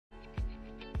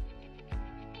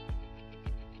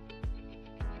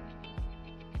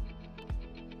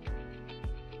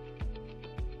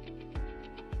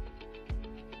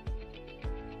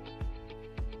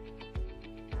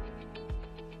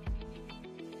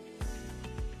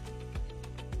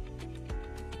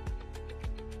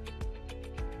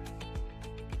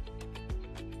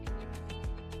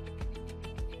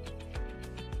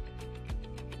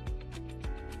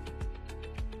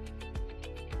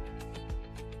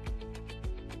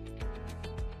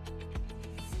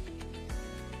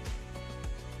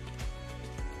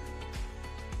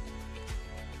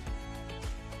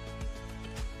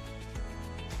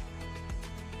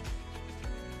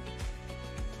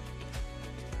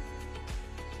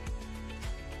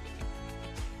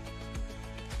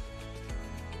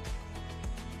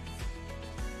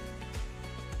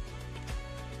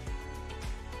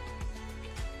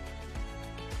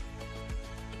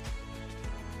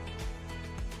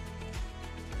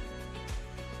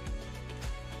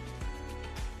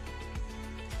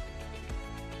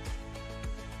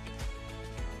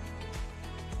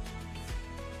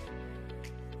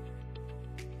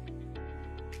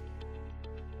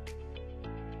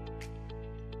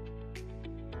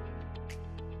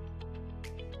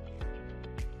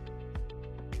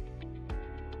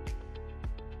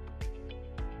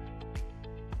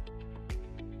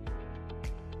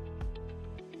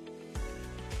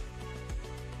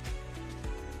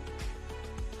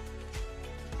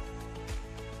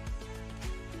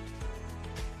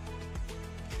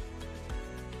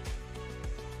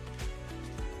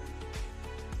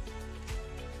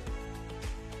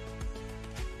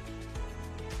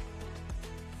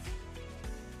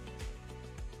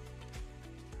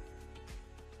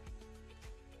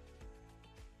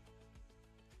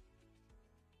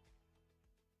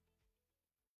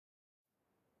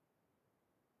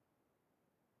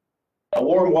A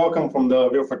warm welcome from the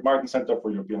Wilfred Martin Center for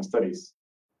European Studies.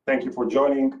 Thank you for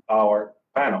joining our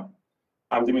panel.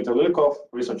 I'm Dimitar Lilikov,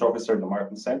 Research Officer at the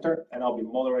Martin Center, and I'll be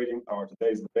moderating our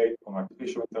today's debate on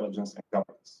artificial intelligence and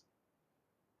governance.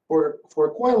 For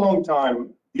quite a long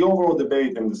time, the overall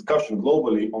debate and discussion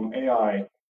globally on AI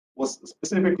was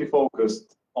specifically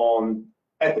focused on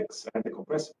ethics and ethical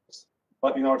principles.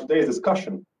 But in our today's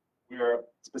discussion, we are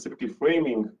specifically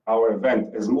framing our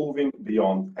event as moving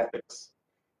beyond ethics.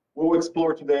 We'll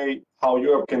explore today how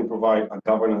Europe can provide a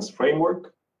governance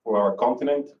framework for our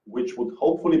continent, which would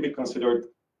hopefully be considered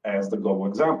as the global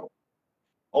example.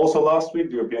 Also last week,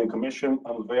 the European Commission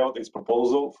unveiled its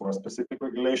proposal for a specific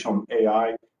regulation on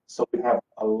AI, so we have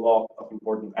a lot of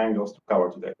important angles to cover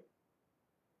today.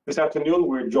 This afternoon,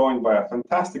 we're joined by a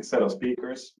fantastic set of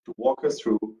speakers to walk us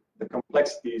through the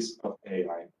complexities of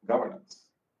AI governance.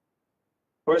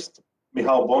 First,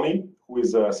 Michal Boni, who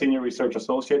is a Senior Research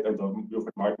Associate at the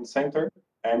Wilfred Martin Center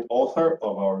and author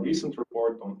of our recent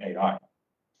report on AI.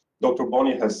 Dr.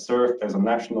 Boni has served as a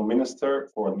National Minister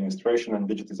for Administration and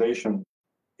Digitization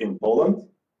in Poland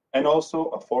and also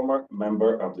a former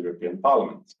member of the European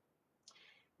Parliament.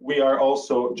 We are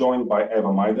also joined by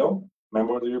Eva Meidel,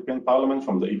 member of the European Parliament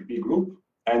from the EPP Group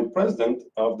and President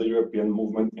of the European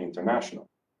Movement International.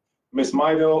 Ms.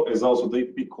 Meidel is also the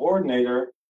EPP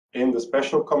Coordinator in the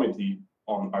Special Committee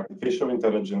on Artificial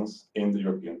Intelligence in the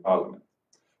European Parliament.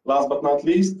 Last but not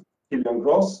least, Kilian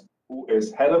Gross, who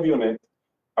is Head of Unit,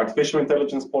 Artificial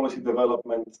Intelligence Policy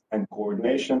Development and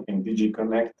Coordination in DG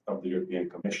Connect of the European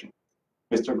Commission.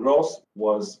 Mr. Gross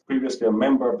was previously a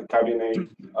member of the Cabinet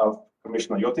of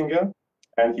Commissioner Oettinger,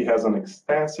 and he has an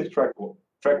extensive track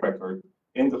record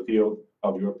in the field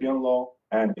of European law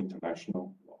and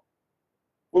international law.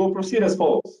 We will proceed as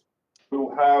follows. We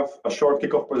will have a short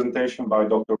kickoff presentation by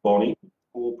Dr. Boni,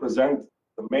 who will present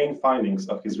the main findings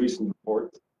of his recent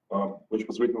report, which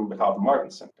was written on behalf of the Martin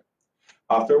Center.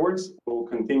 Afterwards, we will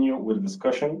continue with the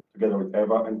discussion together with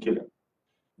Eva and Kilian.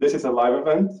 This is a live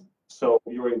event, so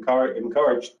you are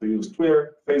encouraged to use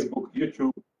Twitter, Facebook,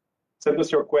 YouTube. Send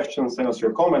us your questions, send us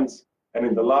your comments, and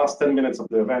in the last 10 minutes of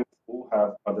the event, we'll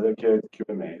have a dedicated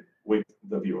Q&A with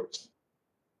the viewers.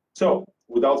 So,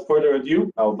 without further ado,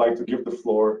 I would like to give the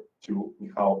floor to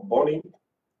Michal Boni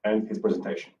and his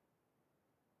presentation.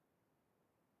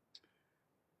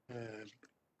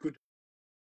 Good.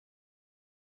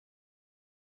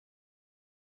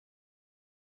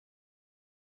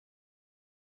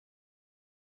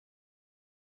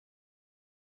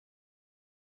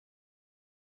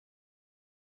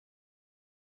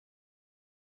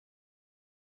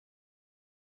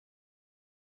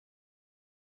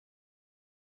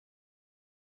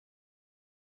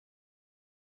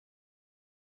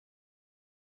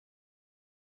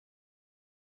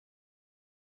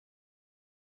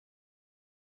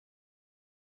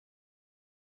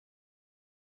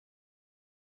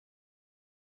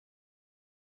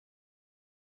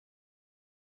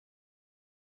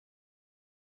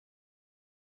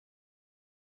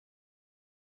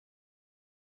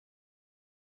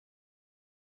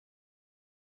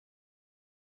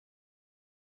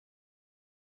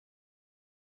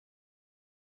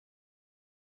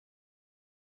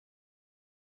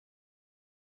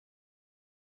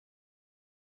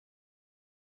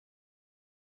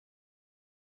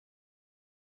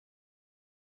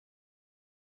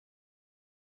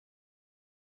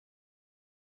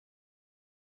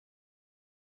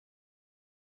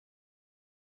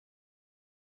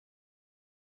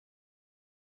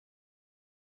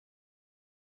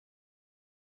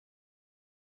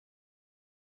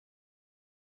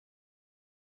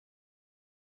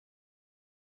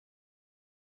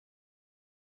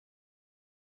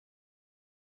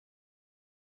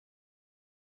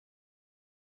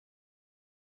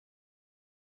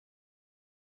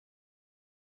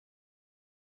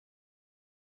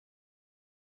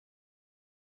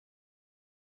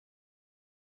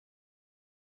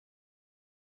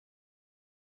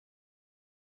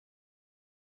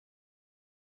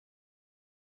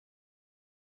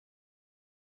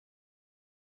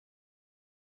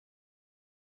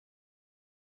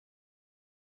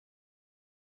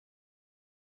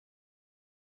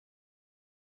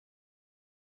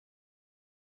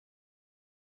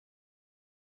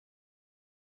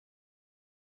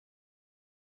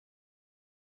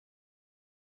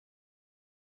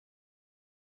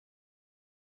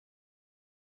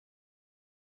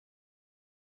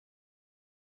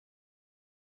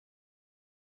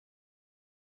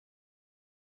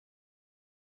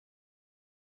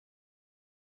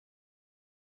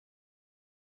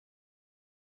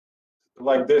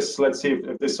 Like this, let's see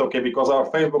if this is okay, because our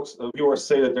Facebook viewers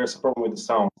say that there's a problem with the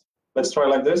sound. Let's try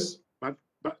like this. But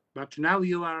But now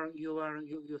you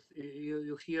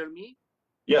hear me?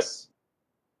 Yes.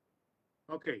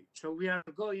 Okay, so we are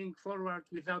going forward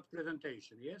without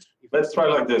presentation, yes? Let's try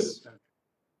like this.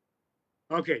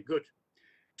 Okay, good.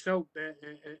 So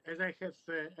as I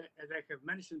have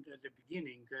mentioned at the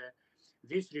beginning,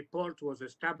 this report was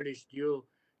established due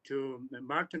to the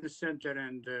Martin Center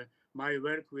and my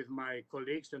work with my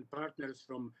colleagues and partners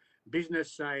from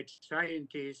business side,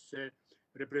 scientists,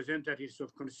 representatives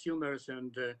of consumers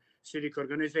and civic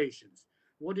organizations.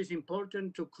 What is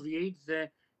important to create the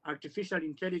artificial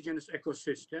intelligence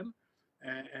ecosystem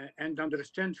and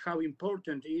understand how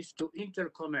important it is to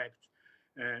interconnect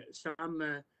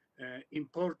some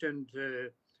important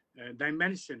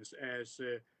dimensions as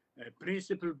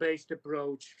principle-based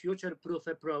approach, future-proof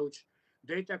approach,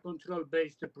 data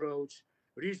control-based approach,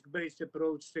 risk-based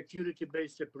approach,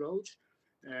 security-based approach,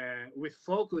 with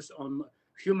focus on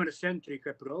human-centric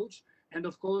approach, and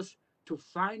of course, to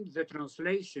find the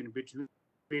translation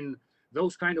between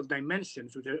those kind of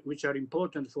dimensions which are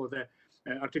important for the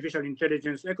artificial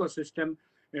intelligence ecosystem,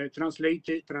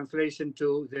 translation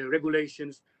to the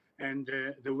regulations and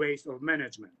the ways of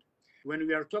management. When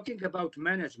we are talking about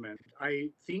management, I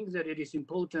think that it is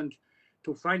important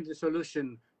to find the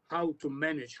solution how to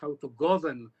manage, how to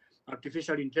govern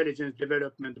artificial intelligence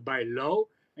development by law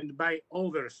and by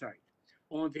oversight.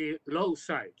 On the law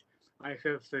side, I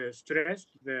have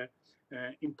stressed the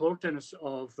importance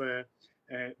of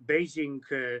basing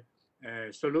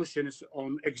solutions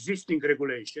on existing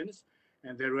regulations,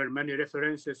 and there were many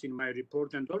references in my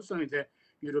report and also in the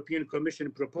European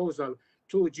Commission proposal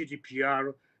to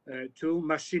GDPR, to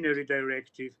machinery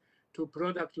directive, to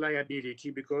product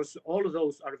liability, because all of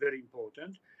those are very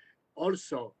important.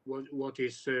 Also, what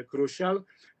is crucial,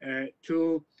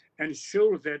 to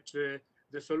ensure that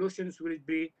the solutions will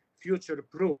be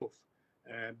future-proof,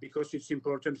 because it's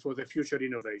important for the future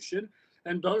innovation.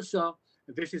 And also,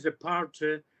 this is a part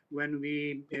when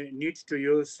we need to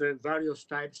use various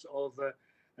types of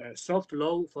soft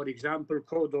law, for example,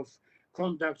 code of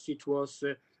conduct. It was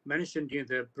mentioned in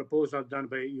the proposal done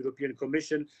by European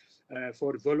Commission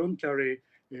for voluntary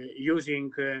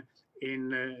using in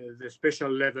the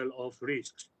special level of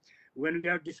risks. When we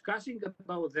are discussing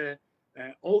about the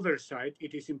oversight,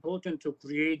 it is important to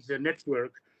create the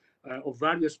network of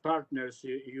various partners,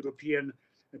 European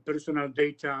personal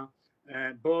data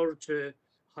board,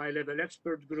 high-level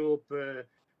expert group,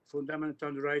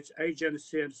 fundamental rights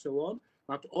agency, and so on,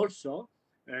 but also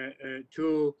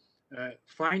to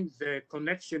find the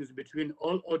connections between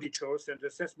all auditors and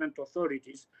assessment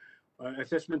authorities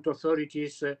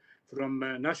from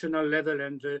national level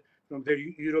and from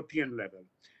the European level.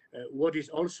 What is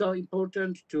also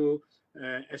important to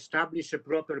establish a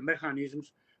proper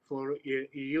mechanisms for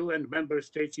EU and member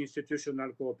states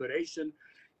institutional cooperation.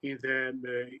 In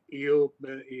the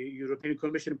European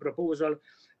Commission proposal,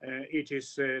 it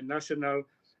is national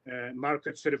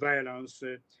market surveillance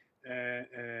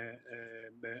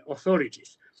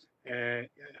authorities.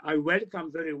 I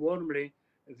welcome very warmly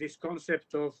this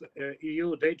concept of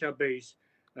EU database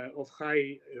of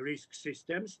high risk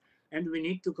systems, and we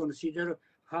need to consider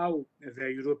how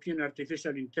the European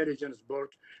Artificial Intelligence Board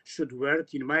should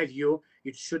work. In my view,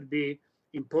 it should be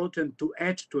important to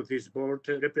add to this board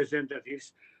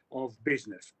representatives of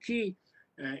business. Key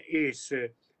is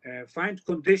find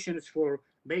conditions for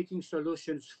making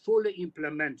solutions fully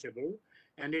implementable,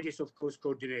 and it is of course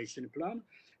coordination plan,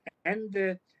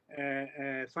 and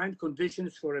find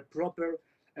conditions for a proper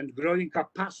and growing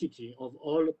capacity of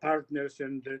all partners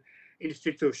and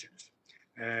institutions.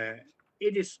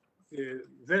 It is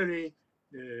very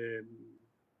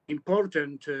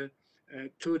important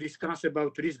to discuss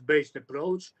about risk-based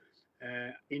approach.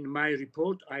 In my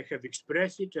report, I have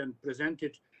expressed it and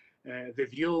presented the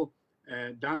view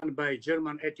done by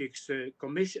German Ethics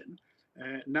Commission.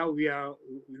 Now we are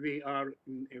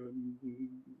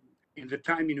in the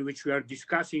time in which we are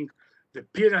discussing the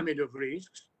pyramid of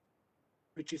risks,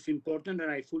 which is important,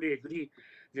 and I fully agree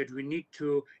that we need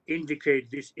to indicate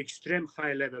this extreme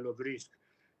high level of risk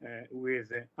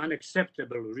with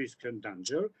unacceptable risk and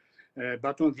danger.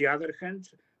 But on the other hand,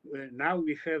 now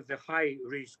we have the high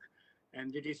risk,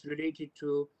 and it is related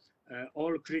to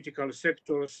all critical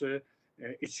sectors.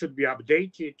 It should be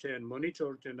updated and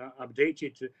monitored and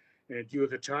updated due to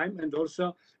the time. And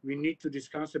also we need to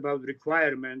discuss about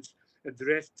requirements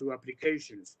addressed to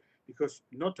applications, because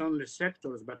not only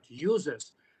sectors but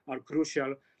users are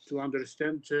crucial to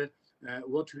understand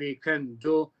what we can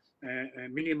do,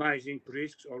 minimizing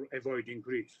risks or avoiding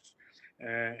risks.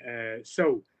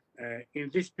 So in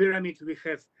this pyramid we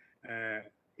have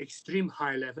extreme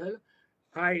high level,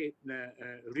 high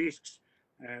risks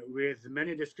with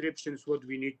many descriptions what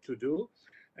we need to do,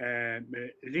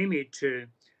 limit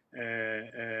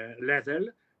level,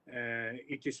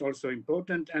 it is also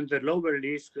important, and the lower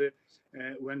risk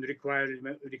when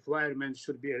requirements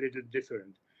should be a little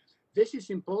different. This is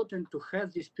important to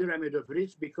have this pyramid of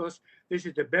risk because this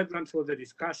is the background for the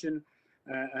discussion,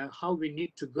 how we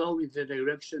need to go in the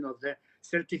direction of the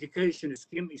certification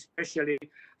scheme, especially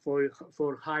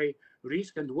for high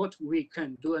risk, and what we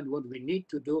can do and what we need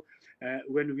to do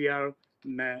when we are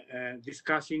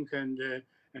discussing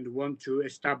and want to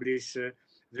establish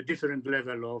the different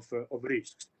level of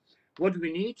risks. What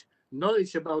we need,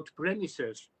 knowledge about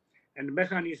premises and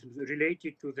mechanisms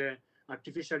related to the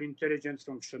artificial intelligence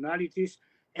functionalities.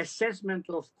 Assessment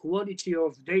of quality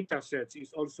of data sets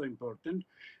is also important,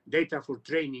 data for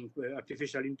training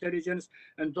artificial intelligence,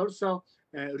 and also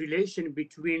relation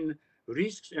between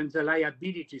risks and the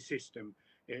liability system.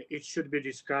 It should be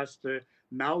discussed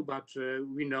now, but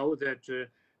we know that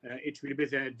it will be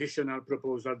the additional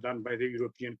proposal done by the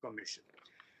European Commission.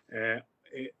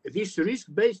 This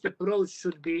risk-based approach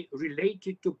should be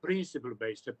related to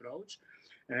principle-based approach,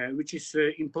 which is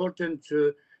important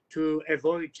to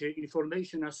avoid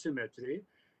information asymmetry.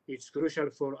 It's crucial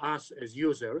for us as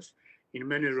users in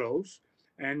many roles,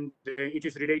 and it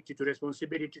is related to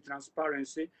responsibility,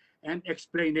 transparency, and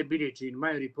explainability. In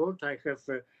my report, I have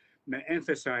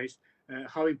emphasized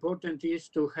how important it is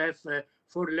to have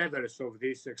 4 levels of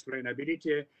this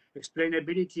explainability.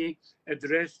 Explainability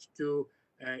addressed to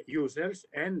users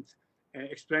and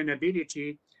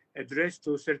explainability addressed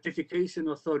to certification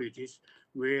authorities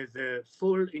with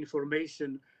full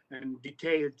information and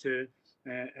detailed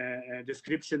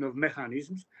description of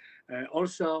mechanisms.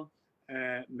 Also,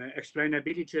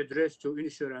 explainability addressed to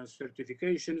insurance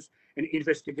certifications and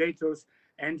investigators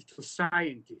and to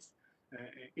scientists.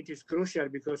 It is crucial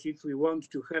because if we want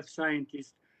to have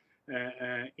scientists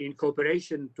in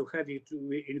cooperation, to have it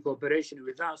in cooperation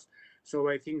with us, so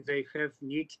I think they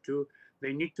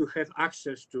need to have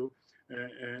access to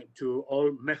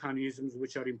all mechanisms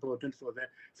which are important for the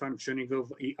functioning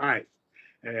of AI.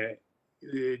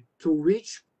 To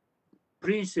which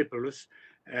principles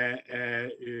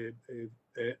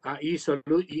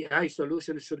AI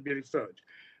solutions should be referred.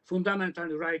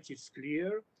 Fundamental rights is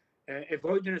clear.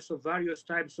 Avoidance of various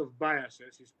types of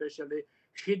biases, especially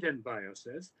hidden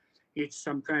biases. It's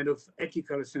some kind of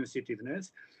ethical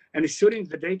sensitiveness. Ensuring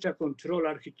the data control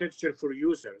architecture for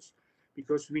users,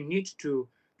 because we need to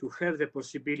have the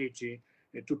possibility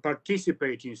to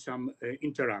participate in some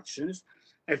interactions.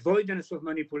 Avoidance of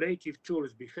manipulative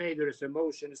tools, behaviors,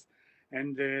 emotions,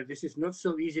 and this is not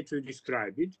so easy to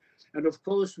describe it. And of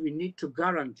course, we need to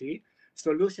guarantee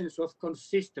solutions of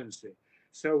consistency.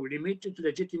 So limited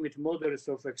legitimate models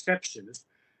of exceptions,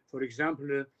 for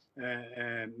example,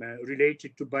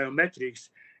 related to biometrics,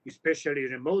 especially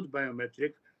remote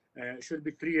biometric, should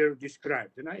be clearly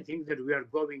described. And I think that we are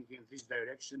going in this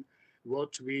direction,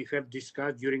 what we have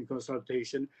discussed during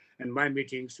consultation and my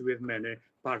meetings with many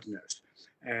partners.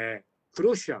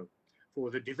 Crucial for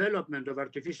the development of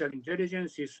artificial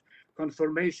intelligence is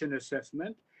confirmation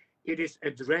assessment. It is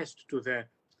addressed to the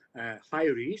high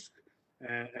risk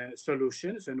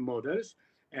solutions and models.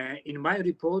 In my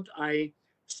report, I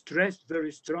stressed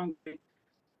very strongly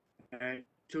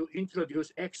to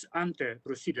introduce ex ante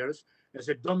procedures as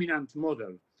a dominant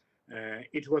model.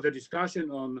 It was a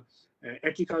discussion on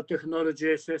ethical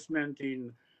technology assessment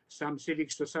in some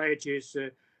civic societies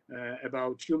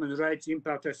about human rights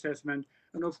impact assessment.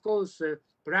 And of course,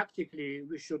 practically,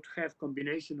 we should have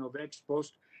combination of ex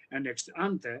post and ex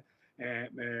ante.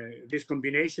 This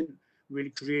combination will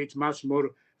create much more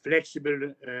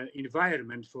flexible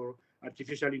environment for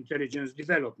artificial intelligence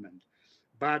development.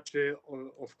 But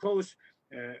of course,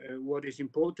 what is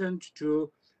important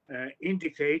to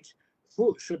indicate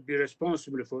who should be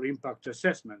responsible for impact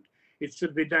assessment. It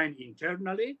should be done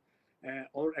internally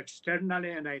or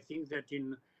externally, and I think that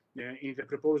in the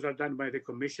proposal done by the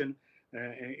Commission,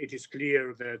 it is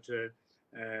clear that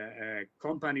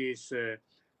companies,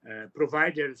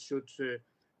 providers should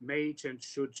make and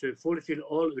should fulfill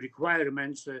all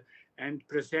requirements and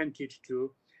present it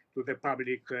to the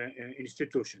public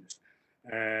institutions.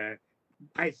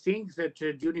 I think that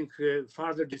during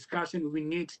further discussion, we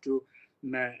need to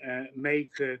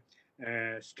make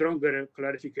stronger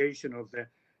clarification of the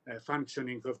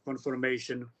functioning of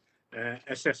confirmation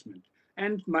assessment.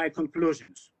 And my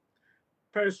conclusions.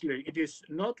 Firstly, it is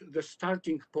not the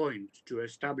starting point to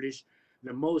establish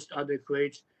the most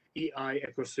adequate AI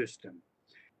ecosystem.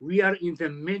 We are in the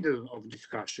middle of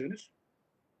discussions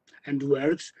and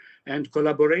works, and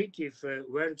collaborative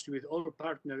works with all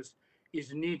partners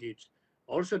is needed.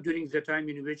 Also during the time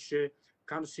in which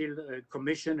Council,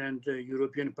 Commission, and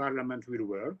European Parliament will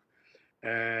work.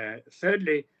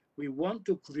 Thirdly, we want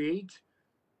to create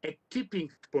a tipping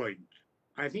point.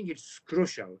 I think it's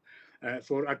crucial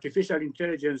for artificial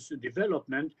intelligence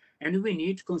development, and we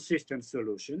need consistent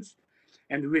solutions.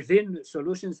 And within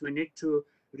solutions, we need to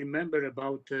remember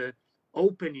about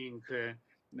opening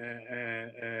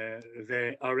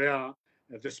the area,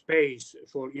 the space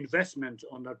for investment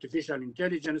on artificial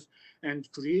intelligence,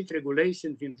 and create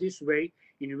regulations in this way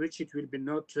in which it will be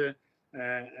not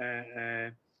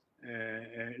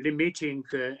limiting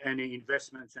any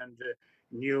investments and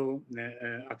new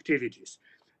activities.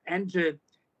 And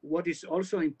what is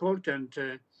also important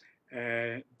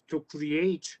to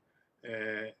create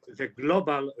the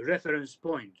global reference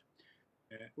point.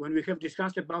 When we have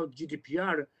discussed about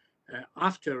GDPR,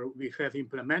 after we have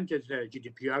implemented the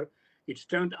GDPR, it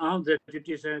turned out that it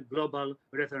is a global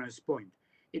reference point.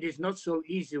 It is not so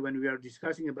easy when we are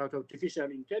discussing about artificial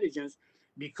intelligence,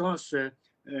 because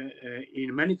in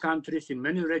many countries, in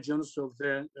many regions of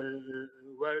the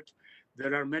world,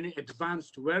 there are many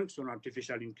advanced works on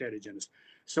artificial intelligence.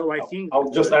 So I think I'll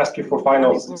just ask you for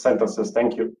final sentences.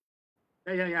 Thank you.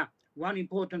 Yeah. One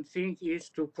important thing is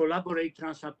to collaborate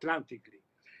transatlantically.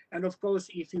 And of course,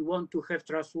 if you want to have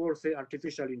trustworthy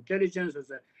artificial intelligence as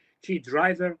a key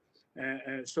driver,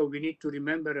 so we need to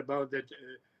remember about that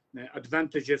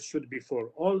advantages should be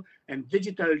for all, and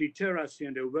digital literacy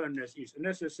and awareness is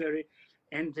necessary.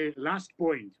 And the last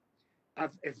point,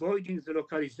 of avoiding the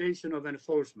localization of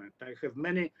enforcement. I have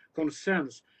many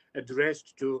concerns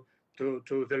addressed to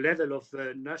the level of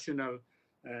national,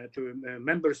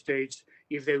 member states,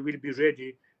 if they will be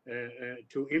ready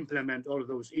to implement all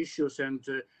those issues, and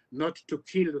not to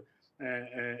kill,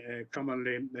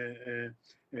 commonly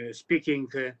speaking,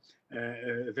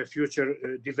 the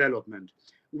future development.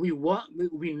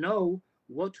 We know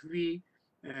what we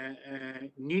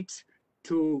need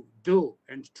to do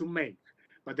and to make.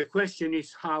 But the question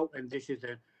is how, and this is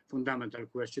a fundamental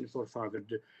question for further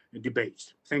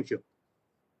debates. Thank you.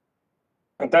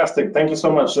 Fantastic. Thank you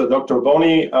so much, Dr.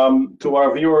 Boni. To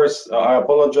our viewers, I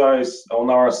apologize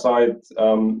on our side.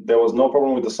 There was no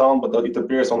problem with the sound, but it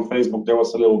appears on Facebook there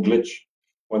was a little glitch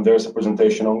when there's a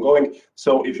presentation ongoing.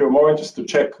 So if you're more interested to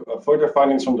check further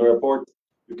findings from the report,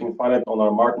 you can find it on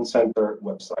our Martin Center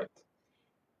website.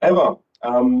 Eva,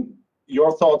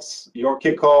 your thoughts, your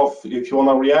kickoff, if you want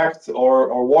to react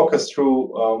or walk us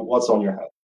through what's on your head,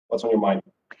 what's on your mind.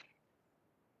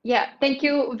 Yeah, thank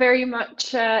you very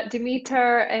much,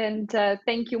 Dimitar, and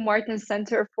thank you, Martin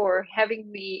Center, for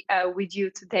having me with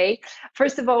you today.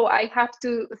 First of all, I have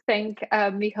to thank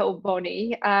Michał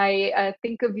Boni. I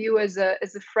think of you as a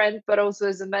friend, but also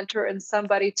as a mentor and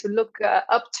somebody to look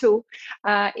up to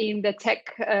in the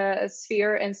tech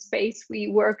sphere and space. We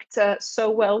worked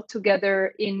so well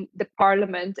together in the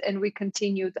Parliament, and we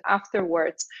continued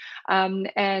afterwards.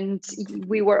 And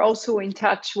we were also in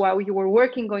touch while you were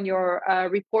working on your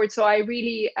report. So I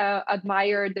really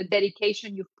admire the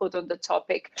dedication you've put on the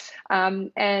topic.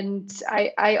 And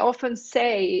I often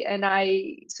say, and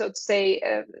I so to say,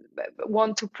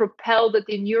 want to propel that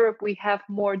in Europe we have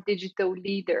more digital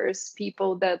leaders,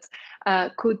 people that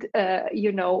could,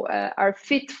 are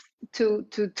fit to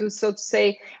so to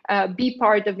say, be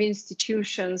part of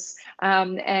institutions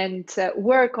and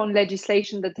work on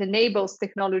legislation that enables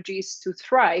technologies to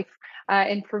thrive.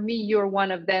 And for me, you're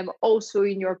one of them, also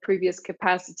in your previous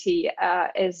capacity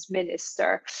as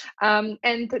minister.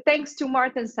 And thanks to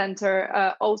Martin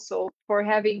Center also for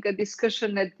having a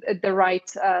discussion at the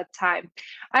right time.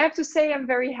 I have to say I'm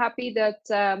very happy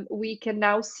that we can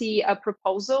now see a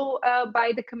proposal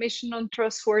by the Commission on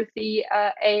Trustworthy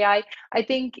AI. I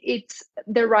think it's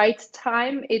the right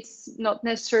time. It's not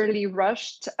necessarily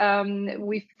rushed.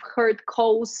 We've heard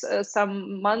calls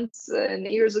some months and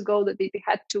years ago that it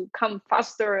had to come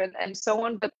faster and so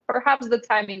on, but perhaps the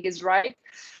timing is right.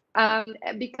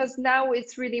 Because now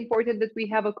it's really important that we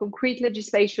have a concrete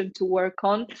legislation to work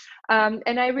on.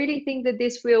 And I really think that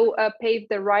this will pave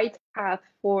the right path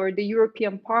for the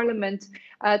European Parliament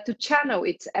to channel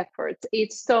its efforts,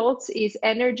 its thoughts, its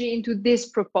energy into this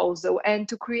proposal, and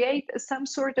to create some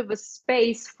sort of a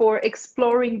space for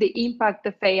exploring the impact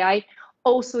of AI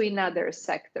also in other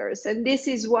sectors. And this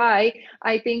is why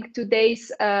I think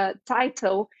today's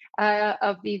title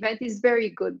of the event is very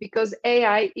good, because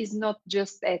AI is not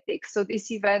just ethics. So this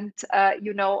event,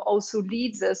 also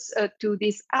leads us to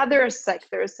these other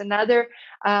sectors and other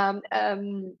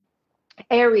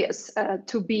areas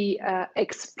to be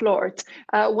explored.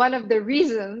 One of the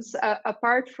reasons,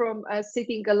 apart from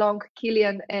sitting along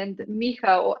Kilian and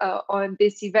Michał on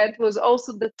this event, was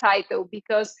also the title,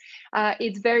 because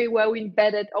it's very well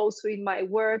embedded also in my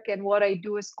work and what I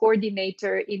do as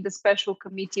coordinator in the Special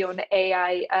Committee on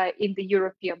AI in the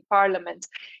European Parliament.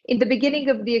 In the beginning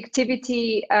of the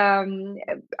activity,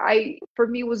 for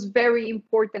me, was very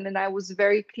important, and I was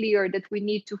very clear that we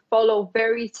need to follow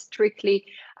very strictly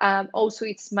also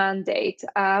its mandate.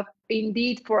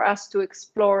 Indeed, for us to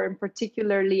explore, and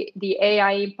particularly the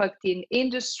AI impact in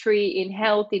industry, in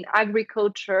health, in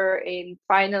agriculture, in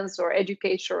finance or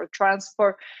education or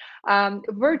transport,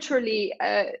 virtually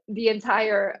the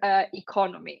entire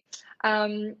economy.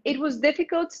 It was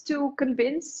difficult to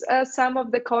convince some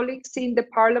of the colleagues in the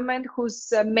parliament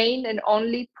whose main and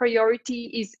only priority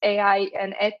is AI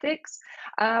and ethics.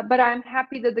 But I'm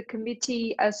happy that the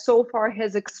committee so far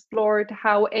has explored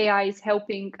how AI is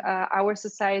helping our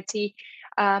society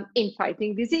in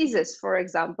fighting diseases, for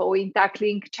example, in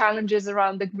tackling challenges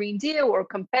around the Green Deal or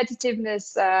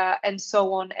competitiveness, and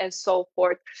so on and so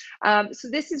forth. So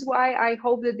this is why I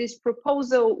hope that this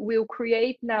proposal will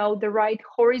create now the right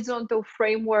horizontal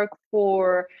framework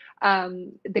for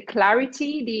the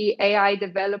clarity the AI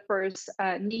developers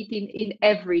need in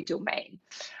every domain.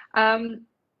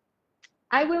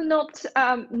 I will not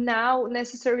now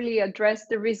necessarily address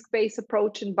the risk-based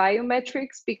approach in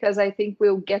biometrics, because I think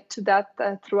we'll get to that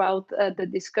throughout the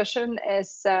discussion,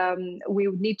 as we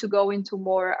need to go into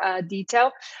more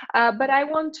detail. But I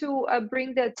want to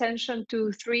bring the attention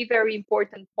to three very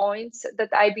important points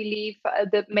that I believe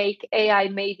that make AI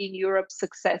Made in Europe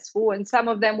successful, and some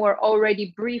of them were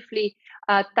already briefly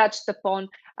touched upon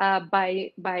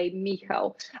by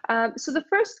Michał. So the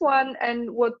first one,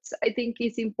 and what I think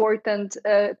is important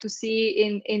to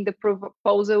see in the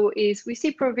proposal, is we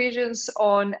see provisions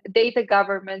on data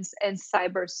governance and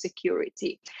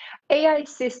cybersecurity. AI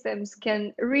systems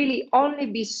can really only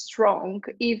be strong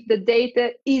if the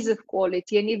data is of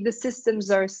quality and if the systems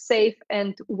are safe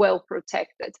and well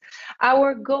protected.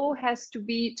 Our goal has to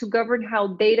be to govern how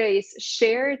data is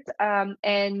shared,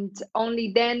 and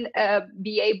only then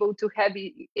be able to have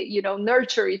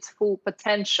nurture its full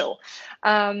potential.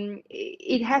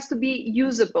 It has to be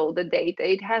usable, the data.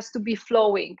 It has to be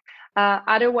flowing.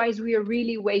 Otherwise, we are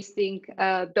really wasting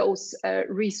those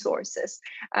resources.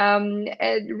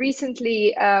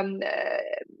 Recently,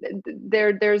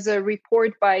 there's a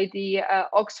report by the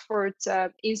Oxford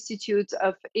Institute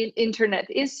of Internet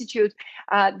Institute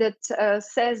that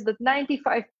says that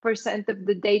 95% of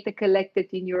the data collected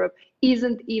in Europe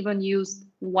isn't even used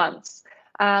once.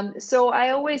 So I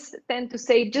always tend to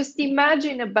say, just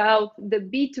imagine about the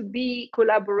B2B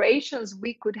collaborations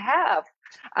we could have,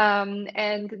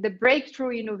 and the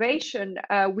breakthrough innovation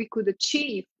we could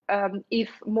achieve if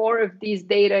more of these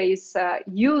data is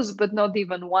used, but not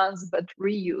even once, but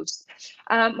reused.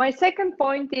 My second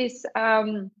point is,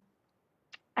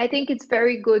 I think it's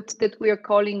very good that we are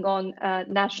calling on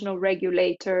national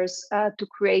regulators to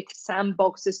create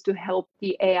sandboxes to help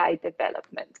the AI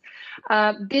development.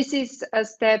 This is a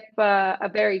step, a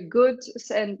very good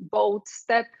and bold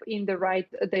step in the right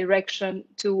direction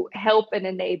to help and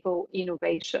enable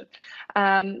innovation.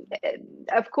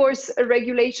 Of course, a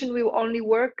regulation will only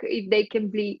work if they can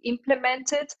be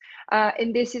implemented.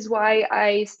 And this is why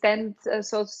I stand,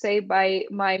 so to say, by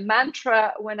my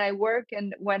mantra when I work,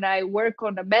 and when I work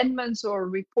on amendments or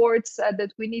reports,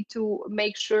 that we need to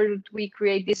make sure that we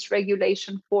create this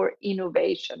regulation for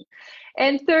innovation.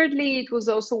 And thirdly, it was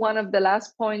also one of the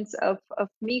last points of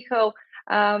Michał.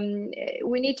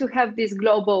 We need to have this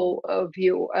global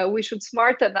view. We should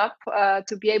smarten up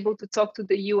to be able to talk to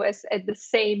the US at the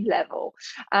same level.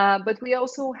 But we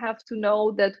also have to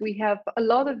know that we have a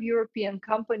lot of European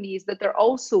companies that are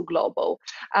also global.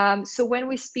 So when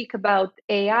we speak about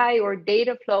AI or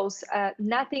data flows,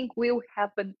 nothing will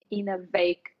happen in a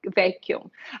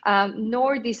vacuum.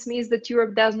 Nor this means that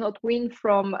Europe does not win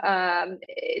from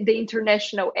the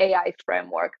international AI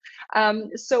framework.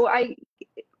 So I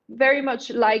very much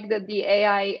like that the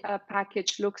AI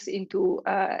package looks into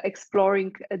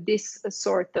exploring this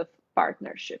sort of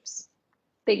partnerships.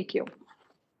 Thank you.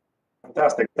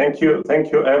 Fantastic. Thank you,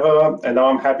 Eva. And now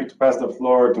I'm happy to pass the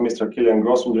floor to Mr. Kilian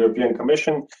Gross from the European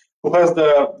Commission, who has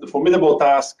the formidable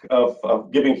task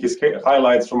of giving his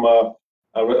highlights from a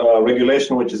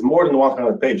regulation which is more than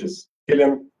 100 pages.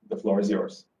 Kilian, the floor is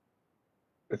yours.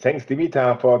 Thanks,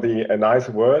 Dimitar, for the nice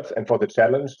words and for the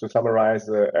challenge to summarize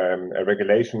a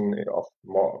regulation of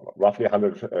roughly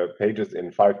 100 pages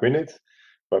in 5 minutes.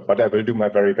 But I will do my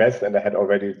very best, and I had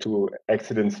already 2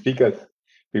 excellent speakers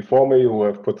before me who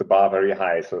have put the bar very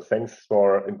high. So thanks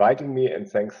for inviting me, and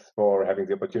thanks for having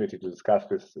the opportunity to discuss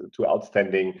with two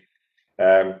outstanding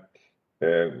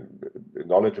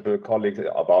knowledgeable colleagues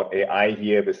about AI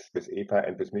here with Eva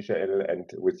and with Michael and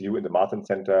with you in the Martin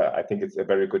Center. I think it's a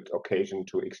very good occasion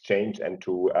to exchange and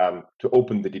to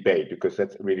open the debate, because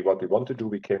that's really what we want to do.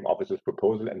 We came up with this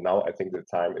proposal, and now I think the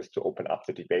time is to open up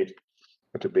the debate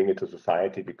and to bring it to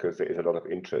society, because there is a lot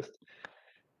of interest.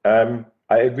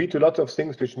 I agree to lots of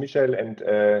things which Michael and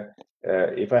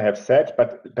Eva have said,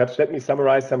 but perhaps let me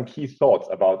summarize some key thoughts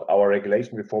about our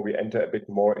regulation before we enter a bit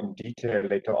more in detail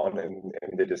later on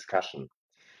in the discussion.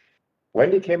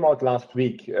 When we came out last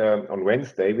week on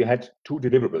Wednesday, we had two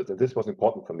deliverables, and this was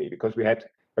important for me because we had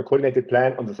a coordinated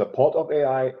plan on the support of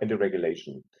AI and the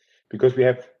regulation. Because we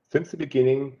have, since the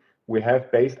beginning, we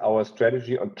have based our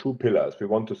strategy on two pillars. We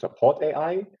want to support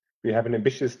AI. We have an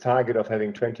ambitious target of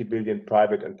having 20 billion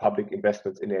private and public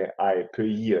investments in AI per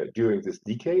year during this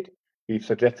decade. We've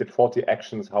suggested 40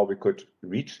 actions how we could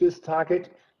reach this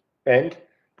target, and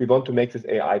we want to make this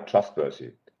AI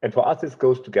trustworthy. And for us, this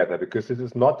goes together, because this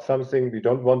is not something we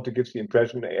don't want to give the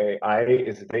impression AI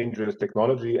is a dangerous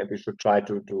technology and we should try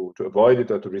to avoid it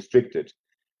or to restrict it.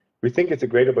 We think it's a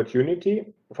great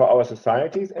opportunity for our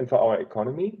societies and for our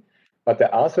economy, but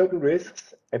there are certain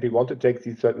risks, and we want to take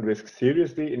these certain risks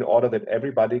seriously in order that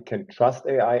everybody can trust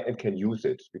AI and can use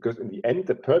it. Because in the end,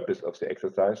 the purpose of the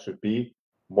exercise should be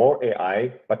more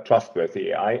AI, but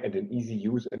trustworthy AI and an easy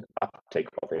use and uptake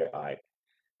of AI.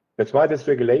 That's why this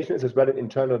regulation is as well an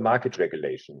internal market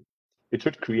regulation. It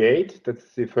should create,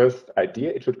 that's the first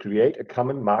idea, it should create a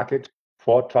common market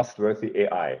for trustworthy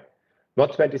AI.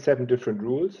 Not 27 different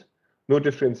rules, no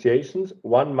differentiations,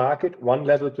 one market, one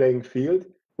level playing field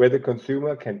where the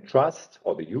consumer can trust,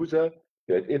 or the user,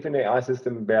 that if an AI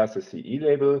system bears a CE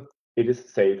label, it is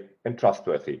safe and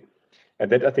trustworthy. And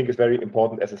that, I think, is very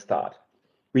important as a start.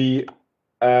 We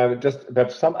just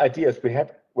have some ideas. We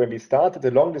had, when we started the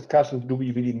long discussion, do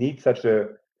we really need such a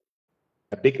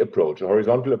big approach, a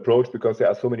horizontal approach, because there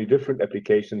are so many different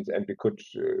applications, and we could,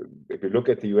 if you look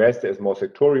at the US, there's more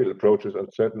sectorial approaches on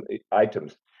certain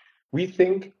items. We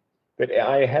think that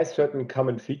AI has certain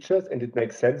common features, and it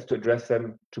makes sense to address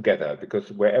them together,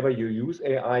 because wherever you use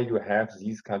AI, you have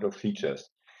these kind of features.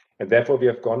 And therefore, we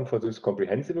have gone for this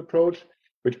comprehensive approach,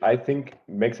 which I think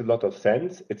makes a lot of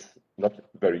sense. It's not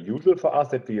very usual for us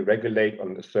that we regulate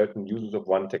on certain uses of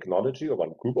one technology or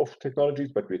one group of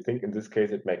technologies, but we think in this case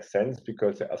it makes sense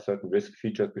because there are certain risk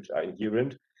features which are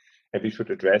inherent, and we should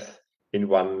address in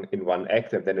one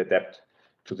act and then adapt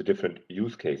to the different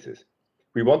use cases.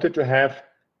 We wanted to have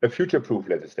a future-proof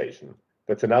legislation.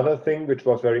 That's another thing which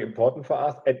was very important for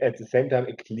us, and at the same time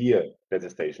a clear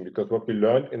legislation, because what we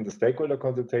learned in the stakeholder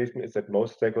consultation is that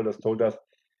most stakeholders told us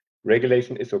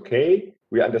regulation is okay,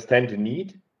 we understand the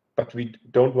need, but we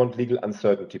don't want legal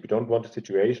uncertainty. We don't want a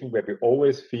situation where we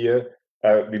always fear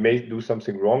we may do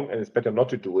something wrong and it's better not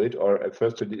to do it, or at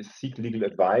first to seek legal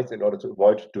advice in order to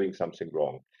avoid doing something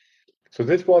wrong. So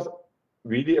this was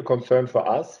really a concern for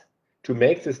us, to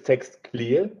make this text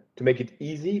clear, to make it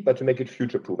easy, but to make it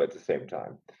future-proof at the same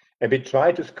time. And we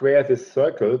try to square this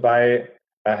circle by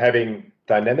having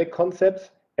dynamic concepts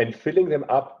and filling them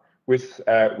up with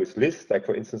lists, like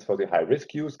for instance for the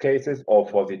high-risk use cases or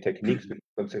for the techniques we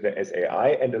consider as AI,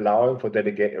 and allowing for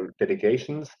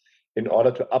delegations in order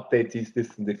to update these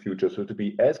lists in the future. So to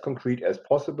be as concrete as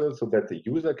possible, so that the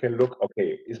user can look,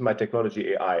 okay, is my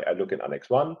technology AI? I look in Annex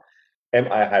 1. Am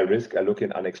I high risk? I look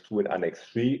in Annex 2 and Annex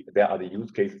 3. There are the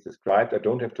use cases described. I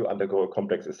don't have to undergo a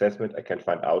complex assessment. I can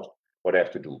find out what I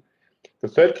have to do. The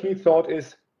third key thought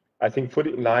is, I think,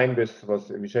 fully in line with what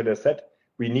Michelle has said,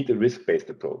 we need a risk-based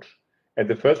approach. And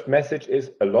the first message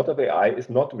is a lot of AI is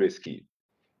not risky.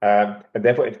 And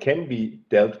therefore, it can be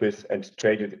dealt with and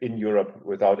traded in Europe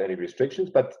without any restrictions.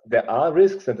 But there are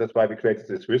risks, and that's why we created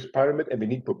this risk pyramid, and we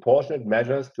need proportionate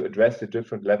measures to address the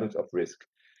different levels of risk.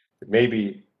 It may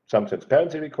be some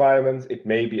transparency requirements, it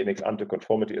may be an ex-ante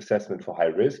conformity assessment for high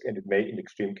risk, and it may, in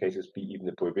extreme cases, be even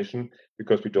a prohibition,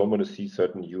 because we don't want to see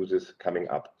certain uses coming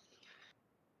up.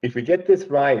 If we get this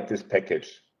right, this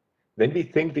package, then we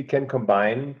think we can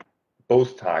combine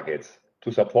both targets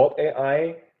to support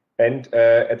AI and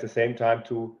at the same time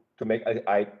to make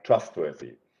AI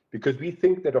trustworthy. Because we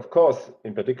think that, of course,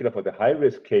 in particular for the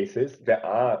high-risk cases, there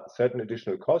are certain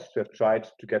additional costs. We have tried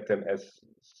to get them as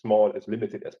small, as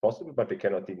limited as possible, but we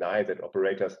cannot deny that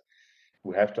operators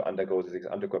who have to undergo this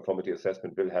ex-ante conformity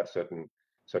assessment will have certain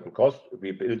costs.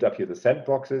 We build up here the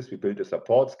sandboxes, we build a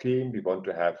support scheme, we want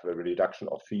to have a reduction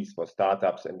of fees for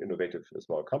startups and innovative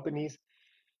small companies,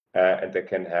 and they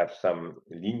can have some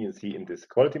leniency in these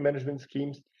quality management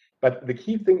schemes. But the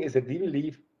key thing is that we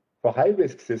believe for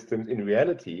high-risk systems, in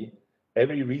reality,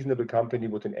 every reasonable company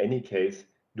would in any case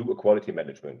do a quality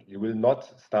management. You will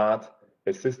not start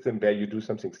a system where you do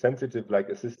something sensitive like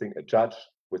assisting a judge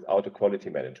without a quality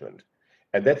management.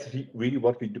 And that's really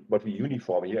what we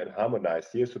uniform here and harmonize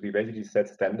here. So we basically set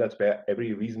standards where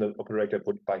every reasonable operator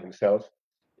would by himself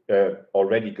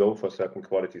already go for certain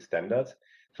quality standards.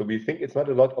 So we think it's not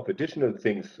a lot of additional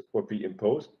things what we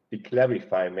impose. We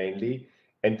clarify mainly,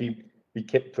 and we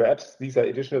perhaps these are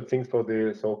additional things for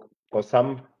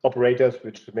some operators,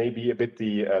 which may be a bit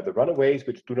the runaways,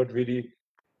 which do not really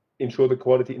ensure the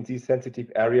quality in these sensitive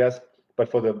areas. But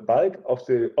for the bulk of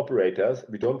the operators,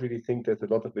 we don't really think there's a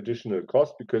lot of additional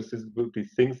cost, because this will be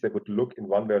things that would look in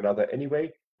one way or another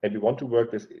anyway. And we want to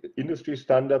work with industry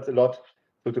standards a lot,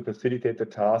 so to facilitate the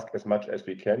task as much as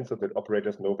we can, so that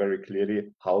operators know very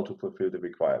clearly how to fulfill the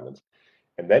requirements.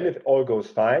 And then if all goes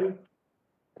fine,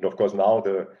 and of course now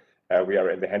we are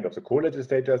in the hand of the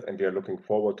co-legislators and we are looking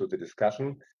forward to the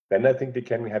discussion, then I think we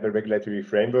can have a regulatory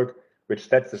framework which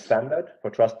sets the standard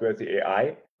for trustworthy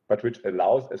AI, but which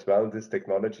allows as well this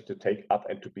technology to take up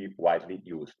and to be widely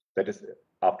used. That is,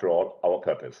 after all, our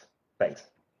purpose.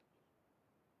 Thanks.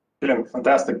 Brilliant,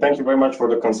 fantastic. Thank you very much for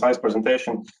the concise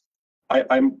presentation.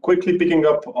 I'm quickly picking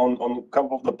up on a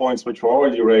couple of the points which were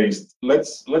already raised.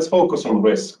 Let's focus on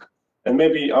risk. And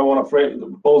maybe I want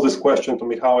to pose this question to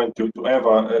Michał and to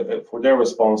Eva for their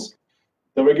response.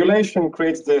 The regulation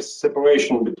creates this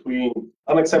separation between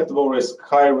unacceptable risk,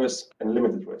 high risk, and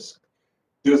limited risk.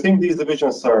 Do you think these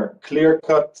divisions are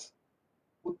clear-cut?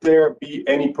 Would there be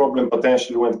any problem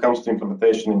potentially when it comes to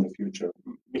implementation in the future?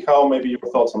 Michał, maybe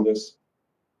your thoughts on this?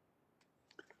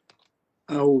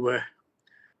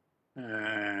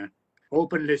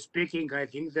 Openly speaking, I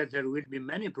think that there will be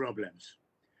many problems,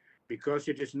 because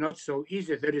it is not so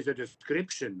easy. There is a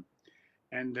description,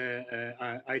 and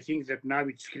I think that now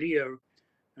it's clear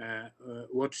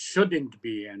what shouldn't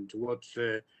be and what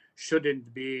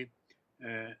shouldn't be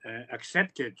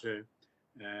accepted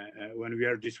when we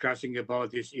are discussing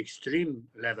about this extreme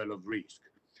level of risk.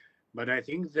 But I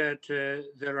think that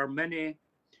there are many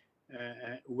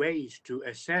ways to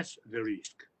assess the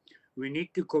risk. We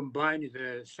need to combine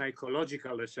the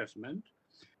psychological assessment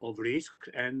of risk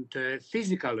and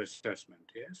physical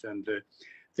assessment, yes, and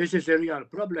this is a real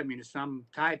problem in some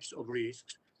types of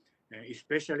risks,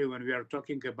 especially when we are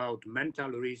talking about mental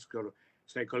risk or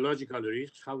psychological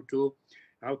risks, how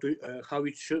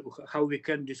we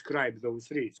can describe those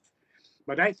risks.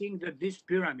 But I think that this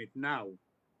pyramid now,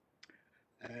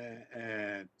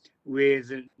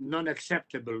 with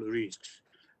non-acceptable risks,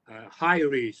 high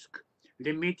risk,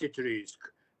 limited risk,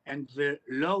 and the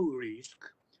low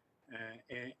risk,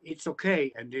 it's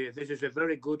okay, and this is a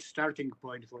very good starting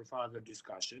point for further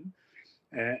discussion.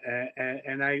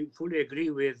 And I fully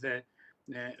agree with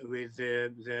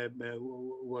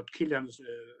what Kilian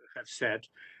have said,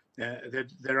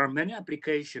 that there are many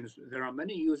applications, there are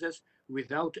many users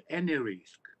without any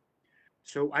risk.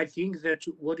 So I think that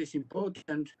what is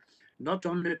important, not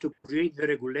only to create the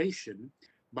regulation,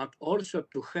 but also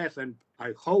to have, and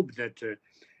I hope that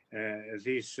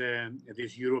this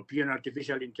European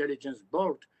Artificial Intelligence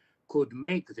Board could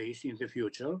make this in the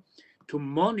future, to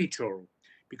monitor,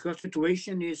 because the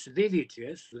situation is vivid,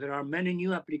 yes? There are many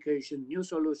new applications, new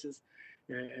solutions.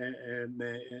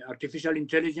 Artificial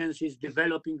intelligence is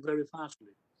developing very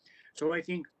fastly. So I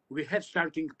think we have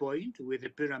starting point with the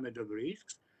pyramid of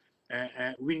risks.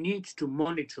 We need to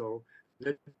monitor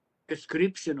the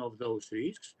description of those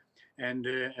risks and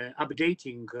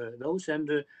updating those.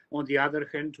 And on the other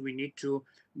hand, we need to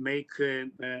make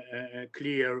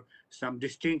clear some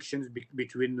distinctions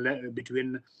between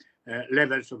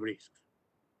levels of risks.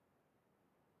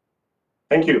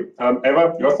 Thank you.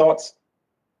 Eva, your thoughts?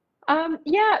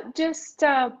 Yeah, just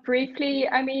briefly,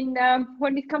 I mean,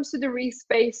 when it comes to the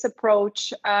risk-based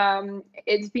approach,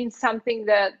 it's been something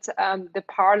that the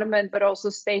parliament, but also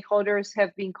stakeholders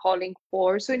have been calling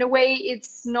for. So in a way,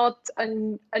 it's not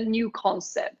a new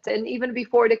concept. And even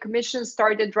before the commission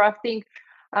started drafting,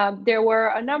 there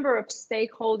were a number of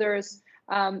stakeholders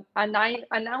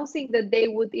announcing that they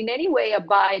would in any way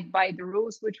abide by the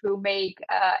rules which will make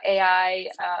AI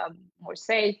more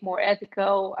safe, more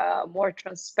ethical, more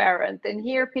transparent. And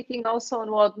here, picking also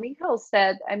on what Michał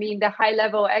said, I mean, the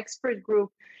high-level expert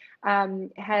group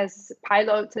has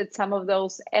piloted some of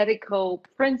those ethical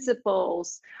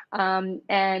principles,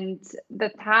 and the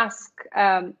task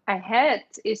ahead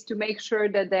is to make sure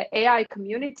that the AI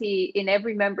community in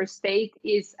every member state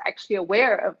is actually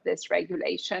aware of this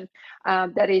regulation,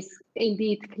 that is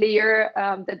indeed clear,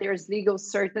 that there's legal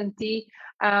certainty,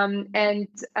 and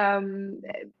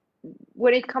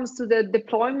when it comes to the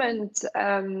deployment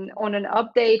on an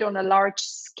update on a large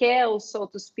scale, so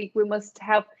to speak, we must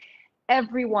have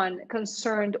everyone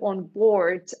concerned on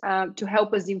board to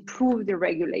help us improve the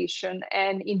regulation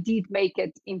and indeed make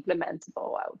it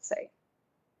implementable, I would say.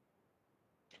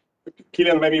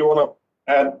 Kilian, maybe you want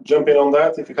to jump in on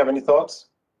that if you have any thoughts.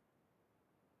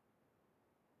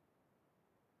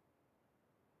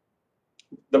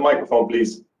 The microphone,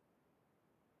 please.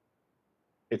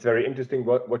 It's very interesting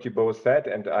what you both said,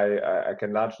 and I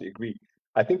can largely agree.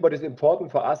 I think what is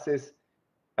important for us is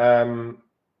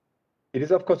it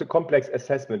is, of course, a complex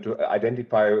assessment to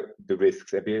identify the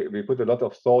risks. And we put a lot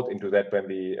of thought into that when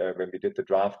we did the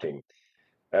drafting.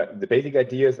 The basic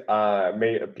ideas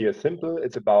may appear simple.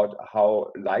 It's about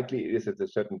how likely it is that a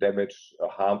certain damage or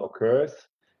harm occurs.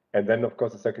 And then, of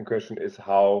course, the second question is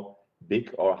how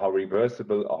big or how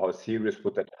reversible or how serious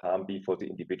would that harm be for the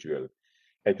individual.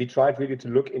 And we tried really to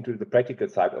look into the practical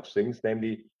side of things,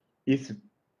 namely, is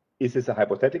this a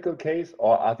hypothetical case,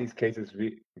 or are these cases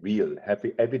real? Have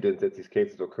we evidence that these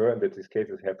cases occur and that these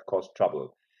cases have caused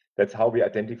trouble? That's how we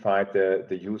identified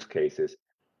the use cases.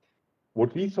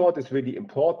 What we thought is really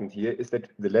important here is that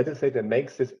the legislator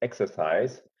makes this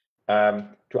exercise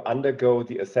to undergo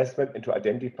the assessment and to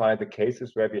identify the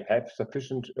cases where we have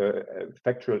sufficient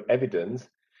factual evidence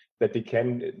that we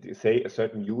can say a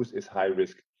certain use is high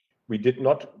risk. We did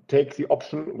not take the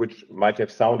option, which might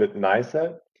have sounded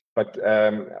nicer, but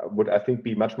would, I think,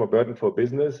 be much more burden for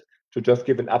business to just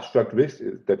give an abstract risk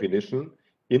definition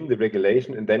in the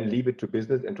regulation and then leave it to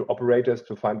business and to operators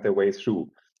to find their way through.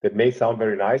 That may sound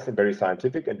very nice and very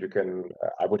scientific, and you can,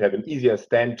 I would have an easier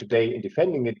stand today in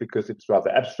defending it because it's rather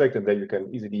abstract and then you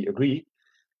can easily agree.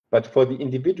 But for the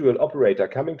individual operator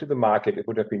coming to the market, it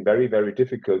would have been very, very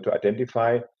difficult to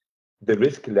identify the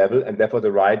risk level and therefore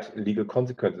the right legal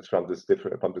consequences from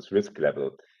this risk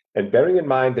level. And bearing in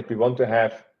mind that we want to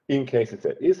have, in cases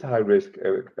that is high risk,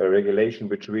 a regulation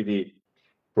which really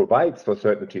provides for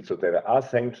certainty, so there are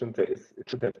sanctions, it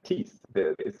should have teeth.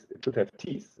 It should have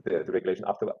teeth, the regulation,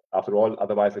 after all,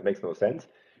 otherwise it makes no sense.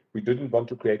 We didn't want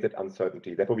to create that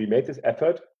uncertainty. Therefore, we made this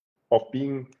effort of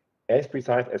being as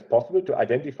precise as possible to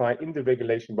identify in the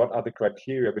regulation what are the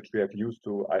criteria which we have used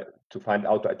to find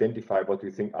out, to identify what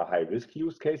we think are high risk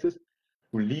use cases.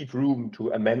 We leave room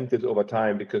to amend this over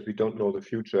time because we don't know the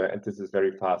future and this is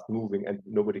very fast moving and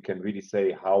nobody can really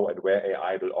say how and where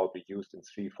AI will all be used in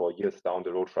 3-4 years down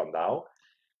the road from now.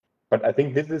 But I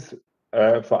think this is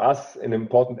for us an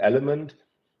important element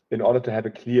in order to have a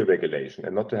clear regulation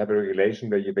and not to have a regulation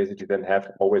where you basically then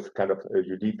have always kind of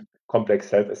you leave complex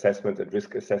self-assessment and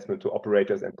risk assessment to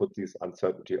operators and put this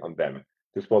uncertainty on them.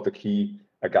 This was the key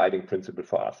guiding principle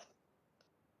for us.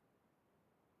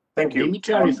 Thank you.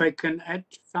 Dimitar, if I can add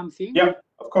something? Yeah,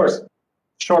 of course.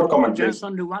 Short comment, please. Just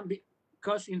on the one,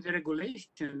 because in the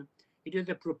regulation, it is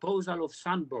the proposal of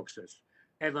sandboxes.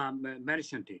 Eva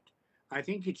mentioned it. I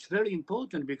think it's very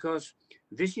important because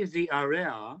this is the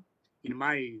area, in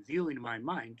my view, in my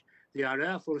mind, the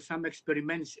area for some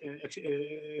experiments,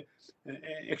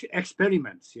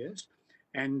 yes,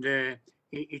 and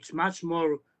it's much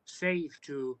more safe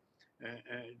to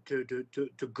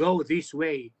go this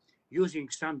way using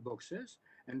sandboxes,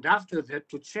 and after that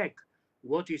to check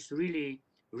what is really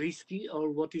risky or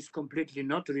what is completely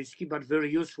not risky, but very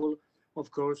useful,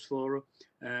 of course, for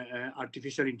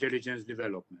artificial intelligence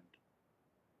development.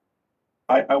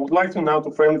 I would like to now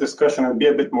to frame the discussion and be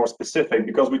a bit more specific,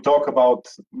 because we talk about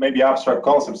maybe abstract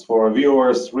concepts for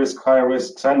viewers, risk, high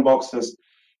risk, sandboxes.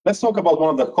 Let's talk about one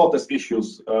of the hottest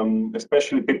issues,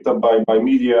 especially picked up by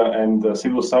media and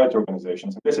civil society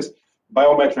organizations. This is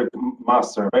biometric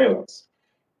mass surveillance.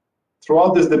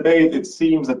 Throughout this debate, it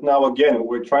seems that now again,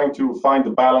 we're trying to find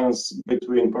the balance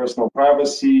between personal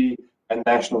privacy and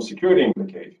national security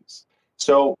implications.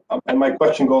 So, and my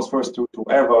question goes first to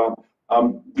Eva.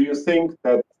 Do you think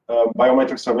that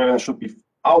biometric surveillance should be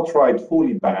outright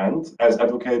fully banned, as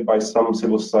advocated by some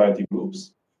civil society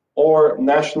groups, or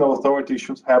national authorities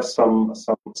should have some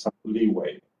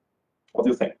leeway? What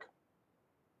do you think?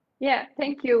 Yeah,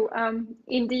 thank you.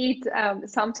 Indeed,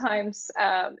 sometimes,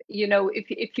 you know,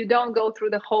 if you don't go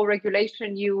through the whole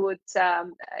regulation, you would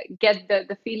get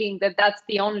the feeling that that's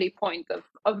the only point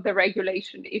of the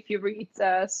regulation if you read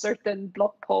certain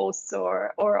blog posts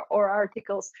or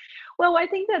articles. Well, I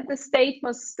think that the state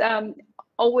must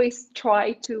always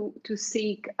try to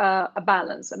seek a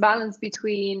balance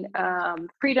between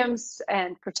freedoms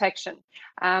and protection.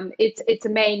 It's a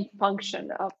main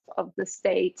function of the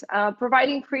state.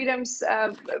 Providing freedoms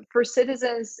for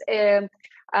citizens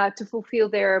to fulfill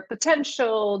their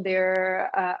potential, their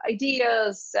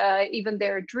ideas, even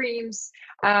their dreams,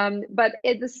 but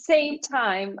at the same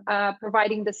time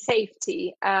providing the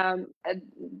safety and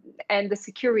the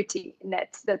security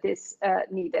net that is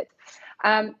needed.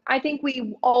 I think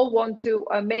we all want to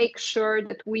make sure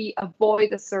that we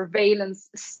avoid a surveillance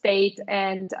state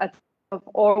and a of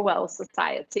Orwell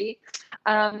society.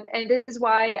 And this is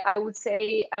why I would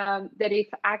say that if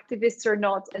activists are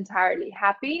not entirely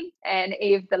happy, and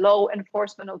if the law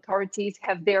enforcement authorities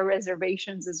have their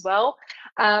reservations as well,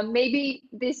 maybe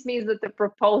this means that the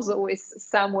proposal is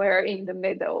somewhere in the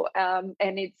middle,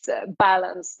 and it's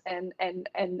balanced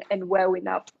and well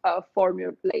enough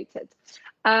formulated.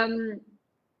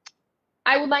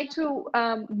 I would like to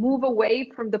move away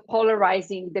from the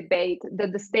polarizing debate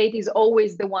that the state is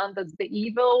always the one that's the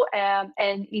evil,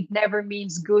 and it never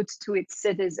means good to its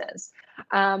citizens.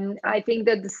 I think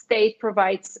that the state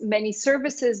provides many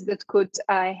services that could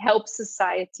help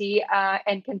society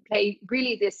and can play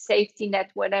really this safety net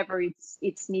whenever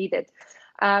it's needed.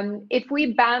 If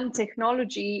we ban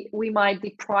technology, we might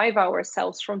deprive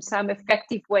ourselves from some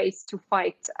effective ways to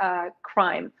fight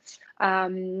crime.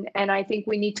 And I think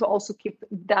we need to also keep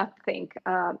that thing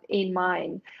in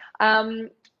mind.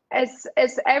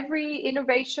 As every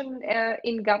innovation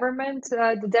in government,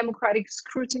 the democratic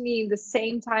scrutiny in the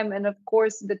same time, and of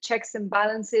course the checks and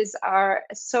balances are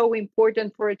so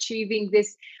important for achieving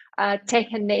this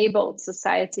tech-enabled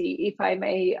society, if I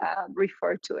may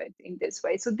refer to it in this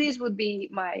way. So these would be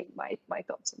my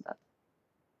thoughts on that.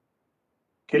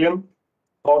 Killian,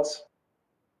 thoughts?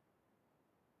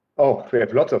 Oh, we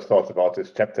have lots of thoughts about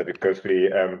this chapter because we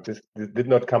this did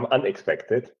not come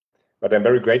unexpected, but I'm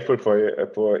very grateful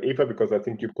for Eva because I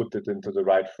think you put it into the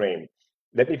right frame.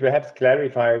 Let me perhaps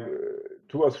clarify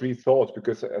 2 or 3 thoughts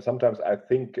because sometimes I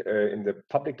think in the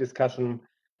public discussion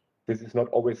this is not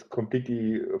always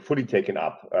completely fully taken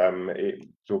up.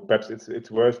 So perhaps it's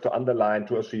worth to underline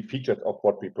 2 or 3 features of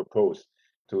what we propose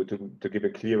to give a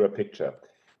clearer picture.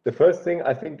 The first thing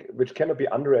I think, which cannot be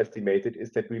underestimated,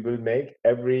 is that we will make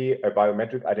every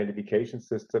biometric identification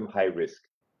system high risk.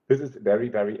 This is very,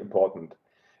 very important.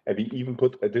 And we even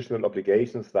put additional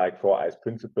obligations like 4 eyes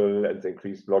principle and the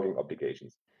increased logging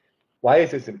obligations. Why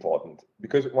is this important?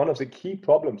 Because one of the key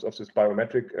problems of this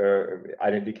biometric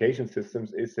identification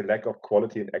systems is the lack of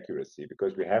quality and accuracy,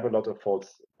 because we have a lot of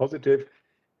false positive.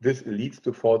 This leads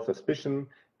to false suspicion.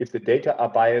 If the data are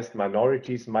biased,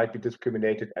 minorities might be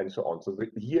discriminated and so on. So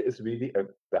here is really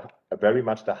a very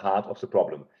much the heart of the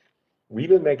problem. We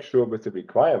will make sure with the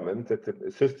requirement that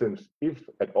the systems, if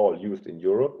at all used in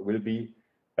Europe, will be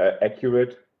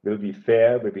accurate, will be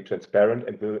fair, will be transparent,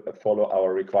 and will follow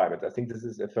our requirements. I think this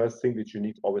is the first thing that you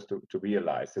need always to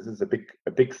realize. This is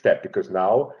a big step because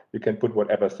now you can put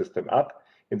whatever system up.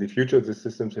 In the future, the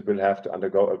systems will have to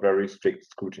undergo a very strict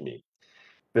scrutiny.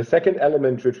 The second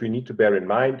element which we need to bear in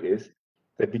mind is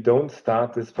that we don't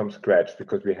start this from scratch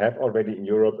because we have already in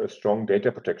Europe a strong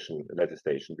data protection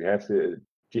legislation. We have the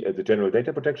General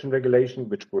Data Protection Regulation,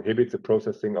 which prohibits the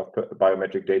processing of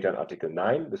biometric data in Article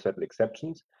 9 with certain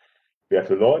exceptions. We have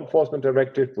the Law Enforcement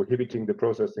Directive prohibiting the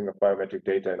processing of biometric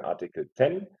data in Article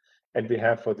 10, and we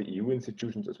have for the EU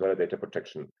institutions as well a Data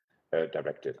Protection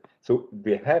Directive. So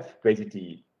we have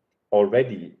basically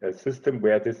already a system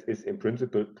where this is in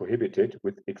principle prohibited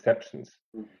with exceptions.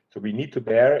 So we need to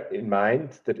bear in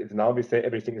mind that if now we say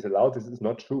everything is allowed, this is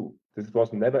not true. This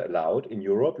was never allowed in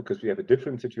Europe because we have a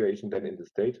different situation than in the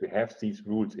States. We have these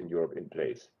rules in Europe in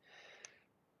place.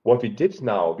 What we did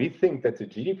now, we think that the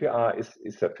GDPR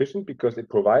is sufficient because it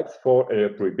provides for a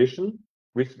prohibition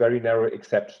with very narrow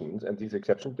exceptions, and these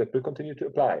exceptions that will continue to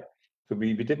apply. So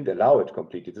we didn't allow it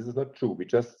completely. This is not true.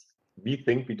 We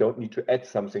think we don't need to add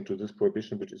something to this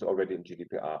prohibition, which is already in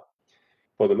GDPR.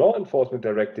 For the Law Enforcement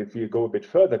Directive, we go a bit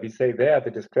further. We say there the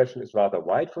discretion is rather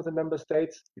wide for the member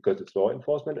states because it's law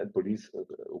enforcement and police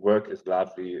work is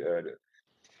largely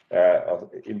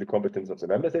in the competence of the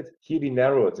member states. Here we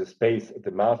narrow the space,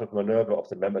 the margin of maneuver of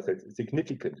the member states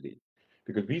significantly,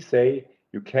 because we say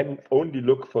you can only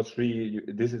look for 3,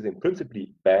 this is in principle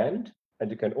banned, and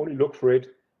you can only look for it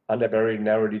under very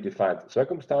narrowly defined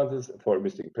circumstances for a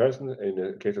missing person in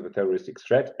the case of a terroristic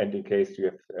threat, and in case you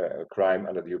have a crime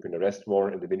under the European arrest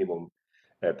warrant and the minimum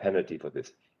penalty for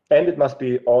this. And it must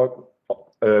be all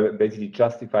basically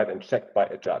justified and checked by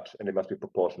a judge, and it must be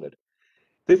proportionate.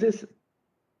 This is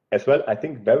as well, I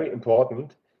think, very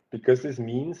important because this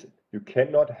means you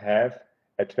cannot have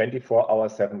a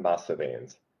 24/7 mass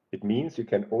surveillance. It means you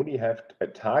can only have a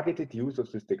targeted use of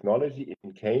this technology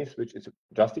in case which is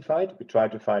justified. We try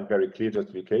to find very clear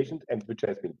justifications and which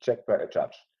has been checked by a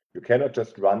judge. You cannot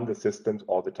just run the systems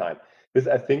all the time. This,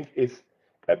 I think, is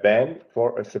a ban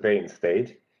for a surveillance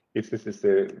state if this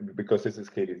is because this is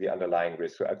clearly the underlying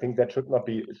risk. So I think that should not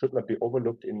be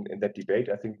overlooked in that debate.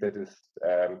 I think that is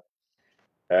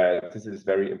this is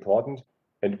very important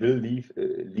and will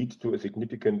lead to a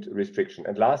significant restriction.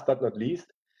 And last but not least,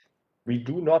 we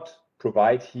do not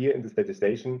provide here in this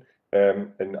legislation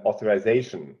an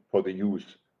authorization for the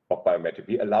use of biometric.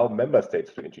 We allow member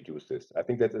states to introduce this. I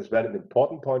think that is very an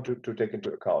important point to take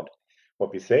into account.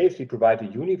 What we say is we provide a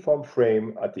uniform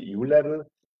frame at the EU level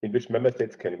in which member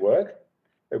states can work.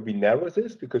 We narrow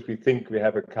this because we think we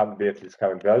have these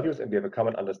current values and we have a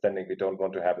common understanding. We don't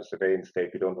want to have a surveillance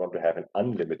state. We don't want to have an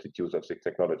unlimited use of this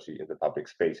technology in the public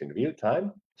space in real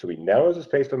time. So we narrow the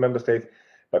space for member states,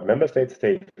 but member states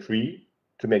stay free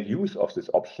to make use of this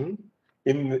option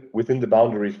within the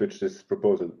boundaries which this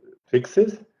proposal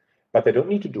fixes, but they don't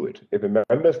need to do it. If a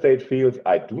member state feels,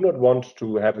 I do not want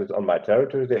to have this on my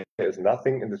territory, there is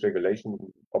nothing in this regulation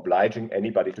obliging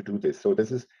anybody to do this. So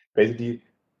this is basically,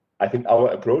 I think, our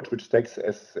approach, which takes,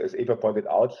 as Eva pointed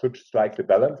out, should strike the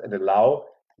balance and allow,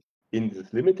 in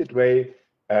this limited way,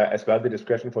 as well the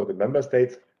discretion for the member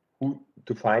states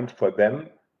to find for them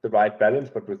the right balance,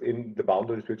 but within the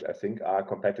boundaries which I think are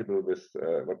compatible with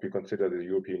what we consider the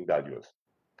European values.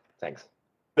 Thanks.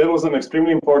 That was an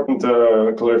extremely important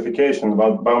clarification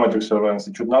about biometric surveillance.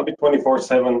 It should not be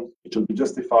 24/7. It should be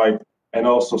justified and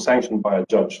also sanctioned by a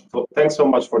judge. So thanks so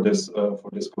much for this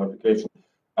clarification.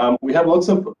 We have lots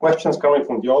of questions coming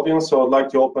from the audience, so I'd like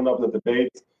to open up the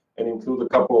debate and include a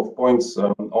couple of points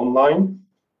online.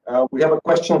 We have a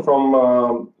question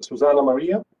from Susanna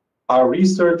Maria. Are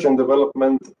research and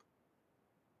development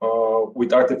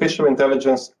with artificial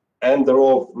intelligence and the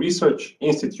role of research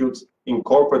institutes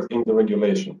incorporated in the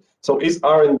regulation? So is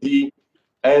R&D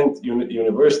and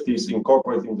universities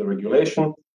incorporated in the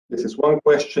regulation? This is one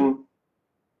question.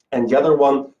 And the other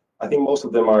one, I think most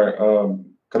of them are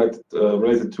connected,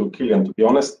 related to Kilian, to be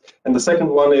honest. And the second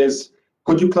one is,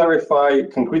 could you clarify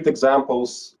concrete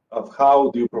examples of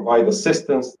how do you provide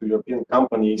assistance to European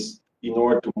companies in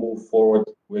order to move forward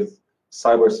with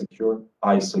cyber-secure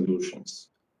eye solutions?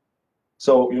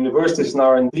 So universities and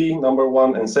R&D, number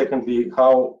one, and secondly,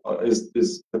 how is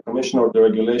the Commission or the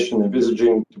regulation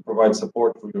envisaging to provide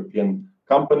support for European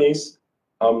companies?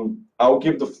 I'll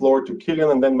give the floor to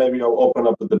Kilian, and then maybe I'll open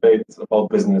up the debate about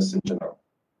business in general.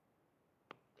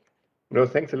 No,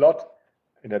 thanks a lot.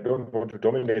 And I don't want to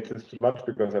dominate this too much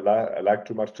because I like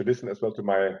too much to listen as well to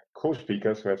my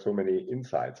co-speakers who have so many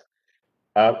insights.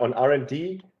 On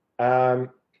R&D,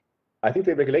 I think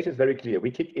the regulation is very clear. We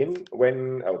kick in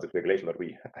when, the regulation, not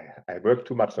we, I work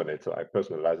too much on it, so I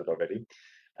personalize it already.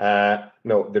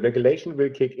 No, the regulation will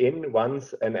kick in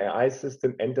once an AI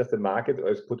system enters the market or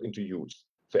is put into use.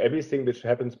 So everything which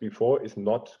happens before is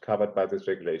not covered by this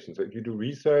regulation. So if you do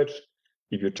research,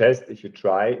 if you test, if you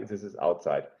try, this is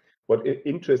outside. What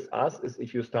interests us is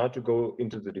if you start to go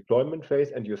into the deployment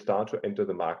phase and you start to enter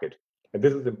the market. And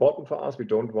this is important for us. We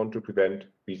don't want to prevent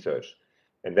research.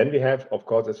 And then we have, of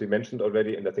course, as we mentioned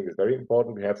already, and I think it's very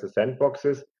important, we have the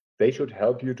sandboxes. They should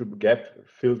help you to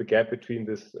fill the gap between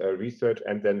this research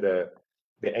and then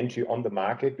the entry on the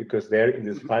market, because they're in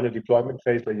this final deployment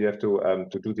phase where you have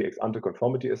to do the ex-ante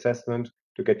conformity assessment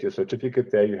to get your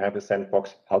certificate. There you have a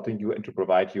sandbox helping you and to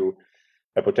provide you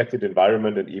a protected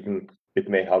environment, and even it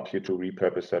may help you to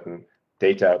repurpose certain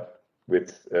data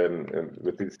with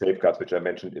these safeguards which I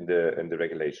mentioned in the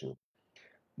regulation.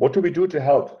 What do we do to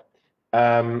help?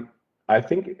 I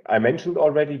think I mentioned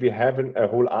already we have a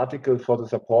whole article for the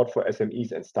support for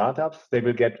SMEs and startups. They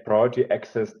will get priority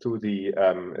access to the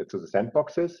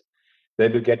sandboxes. They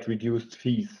will get reduced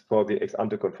fees for the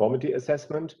ex-ante conformity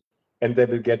assessment, and they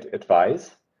will get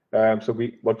advice. So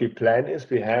what we plan is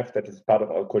we have, that is part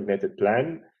of our coordinated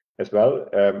plan as well.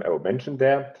 I mentioned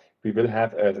there, we will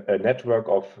have a network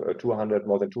of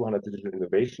more than 200 digital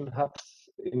innovation hubs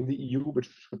in the EU, which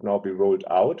should now be rolled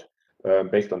out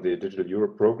based on the Digital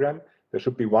Europe program. There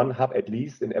should be one hub at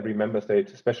least in every member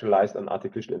state specialized on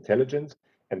artificial intelligence.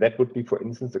 And that would be, for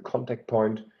instance, a contact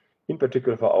point, in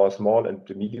particular for our small and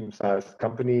medium-sized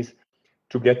companies,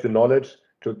 to get the knowledge,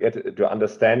 to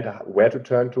understand where to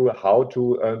turn to, how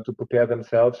to prepare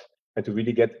themselves, and to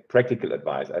really get practical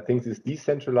advice. I think this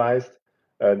decentralized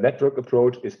network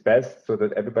approach is best, so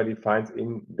that everybody finds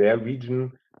in their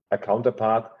region a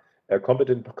counterpart, a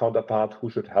competent counterpart who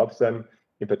should help them,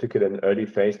 in particular in an early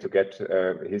phase, to get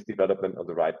his development on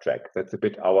the right track. That's a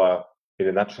bit in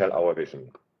a nutshell, our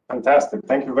vision. Fantastic,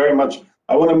 thank you very much.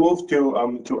 I want to move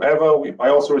to Eva. I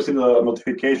also received a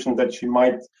notification that she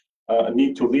might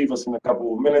need to leave us in a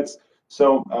couple of minutes.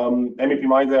 So, MEP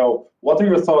Maidel, what are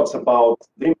your thoughts about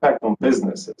the impact on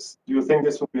businesses? Do you think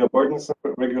this will be a burdensome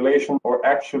regulation, or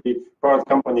actually product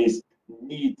companies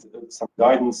need some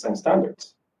guidance and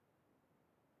standards?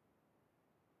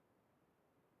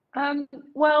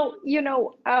 Well,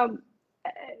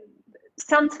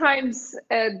 sometimes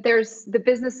there's the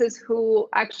businesses who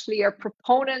actually are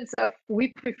proponents of,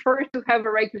 we prefer to have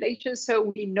a regulation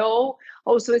so we know,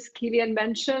 also as Kilian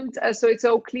mentioned, so it's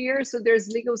all clear, so there's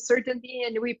legal certainty,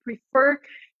 and we prefer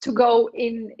to go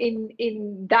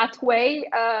in that way,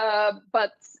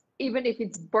 but even if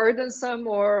it's burdensome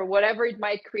or whatever, it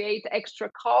might create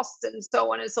extra costs and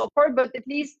so on and so forth, but at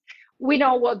least we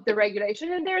know what the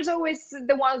regulation, and there's always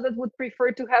the ones that would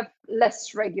prefer to have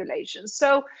less regulation.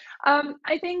 So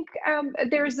I think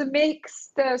there's a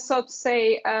mixed, so to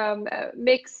say,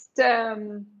 mixed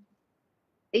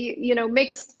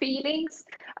feelings.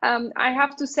 I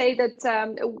have to say that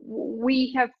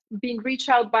we have been reached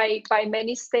out by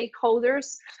many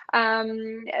stakeholders.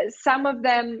 Some of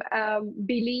them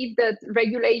believe that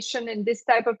regulation and this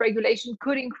type of regulation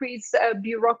could increase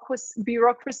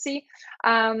bureaucracy,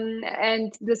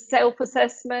 and the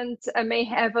self-assessment may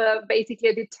have basically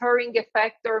a deterring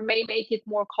effect or may make it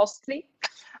more costly.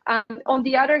 On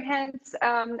the other hand,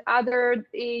 other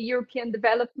European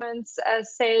developments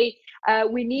say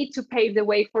we need to pave the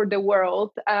way for the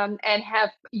world and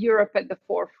have Europe at the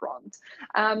forefront.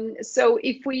 So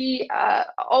if we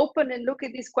open and look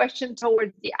at this question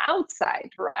towards the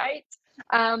outside, right?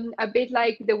 A bit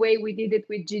like the way we did it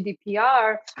with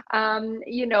GDPR,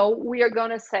 we are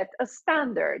going to set a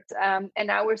standard, and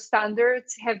our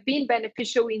standards have been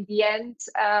beneficial in the end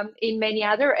in many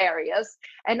other areas.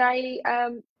 And I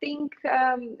think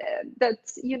that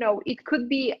it could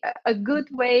be a good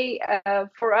way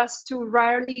for us to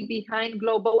rally behind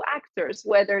global actors,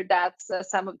 whether that's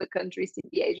some of the countries in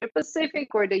the Asia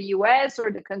Pacific or the US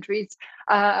or the countries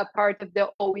part of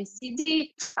the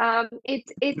OECD.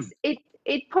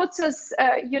 It puts us,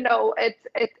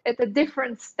 at a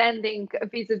different standing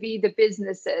vis-a-vis the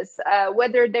businesses,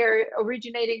 whether they're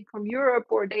originating from Europe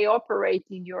or they operate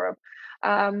in Europe.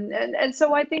 And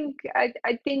so I think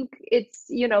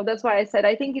it's, that's why I said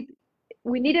I think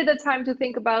we needed a time to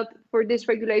think about for this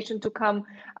regulation to come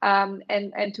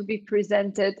and to be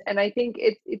presented, and I think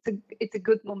it's a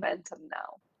good momentum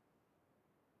now.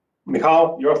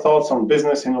 Michal, your thoughts on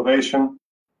business innovation?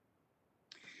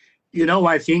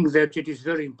 I think that it is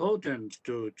very important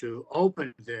to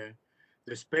open the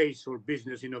space for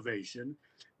business innovation.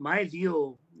 My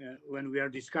view, when we are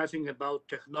discussing about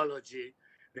technology,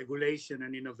 regulation,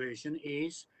 and innovation,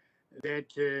 is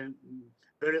that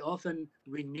very often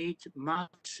we need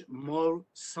much more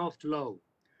soft law,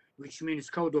 which means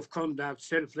code of conduct,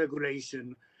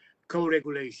 self-regulation,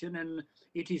 co-regulation, and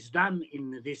it is done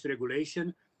in this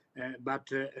regulation, but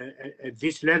at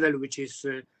this level, which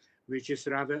is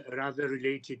rather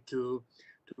related to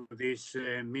this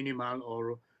minimal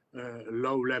or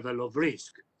low level of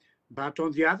risk. But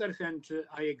on the other hand,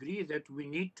 I agree that we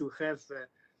need to have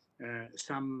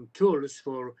some tools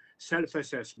for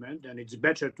self-assessment, and it's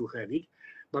better to have it.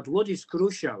 But what is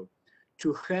crucial,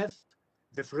 to have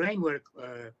the framework,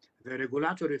 the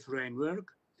regulatory framework,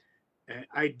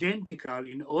 identical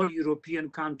in all European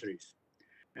countries.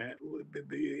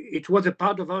 It was a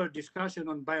part of our discussion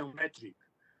on biometric.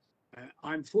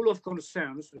 I'm full of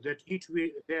concerns that it will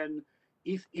then,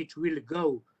 if it will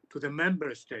go to the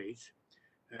member states,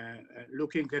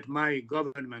 looking at my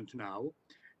government now,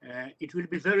 it will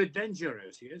be very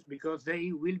dangerous, yes, because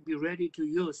they will be ready to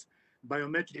use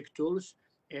biometric tools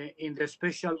in the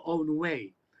special own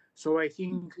way. So I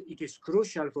think it is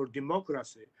crucial for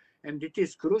democracy, and it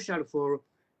is crucial for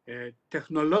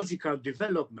technological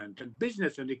development and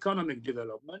business and economic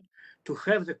development to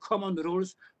have the common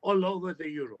rules all over the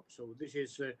Europe. So this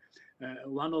is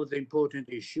one of the important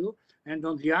issues. And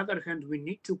on the other hand, we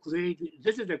need to create,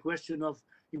 this is a question of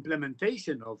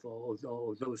implementation of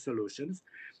those solutions,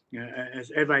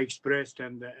 as Eva expressed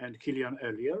and Kilian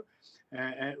earlier.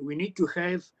 We need to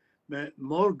have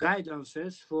more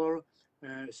guidances for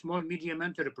small, medium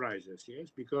enterprises, yes,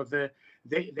 because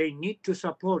they need to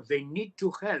support, they need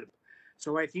to help.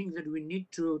 So I think that we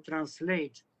need to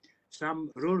translate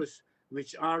some rules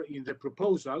which are in the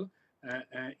proposal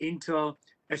into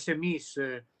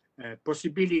SMEs,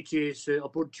 possibilities,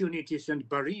 opportunities, and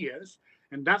barriers.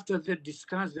 And after that,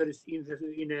 discuss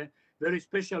in a very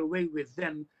special way with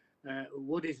them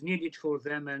what is needed for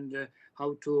them and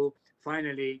how to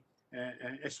finally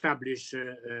establish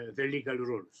the legal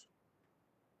rules.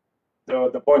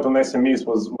 The point on SMEs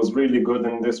was really good,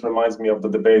 and this reminds me of the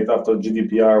debate after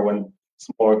GDPR when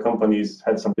smaller companies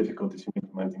had some difficulties in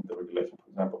implementing the regulation, for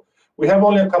example. We have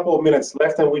only a couple of minutes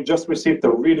left, and we just received a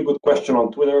really good question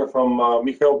on Twitter from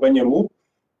Michael Benyamu,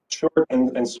 short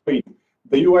and sweet.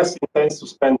 The US intends to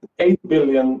spend $8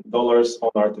 billion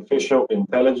on artificial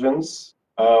intelligence,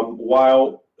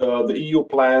 while the EU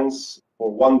plans for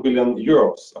 1 billion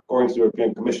euros, according to the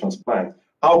European Commission's plan.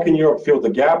 How can Europe fill the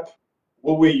gap?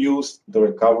 Will we use the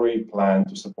recovery plan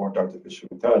to support artificial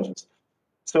intelligence?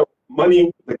 So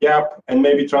money, the gap, and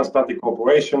maybe transatlantic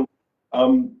cooperation.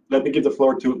 Let me give the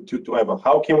floor to Eva.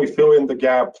 How can we fill in the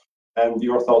gap, and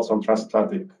your thoughts on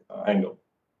transatlantic angle?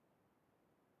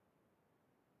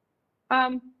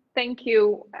 Thank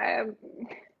you.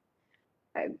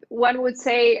 One would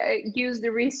say use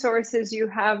the resources you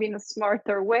have in a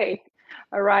smarter way,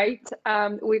 all right?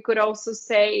 We could also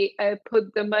say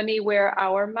put the money where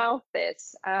our mouth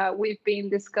is. We've been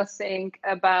discussing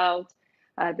about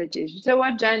the digital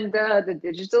agenda, the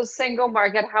digital single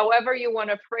market, however you want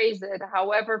to phrase it,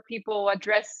 however people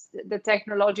address the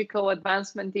technological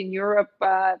advancement in Europe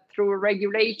through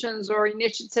regulations or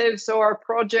initiatives or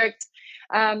projects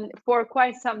for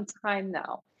quite some time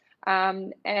now.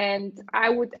 And I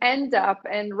would end up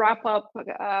and wrap up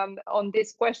on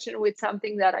this question with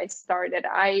something that I started.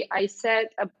 I said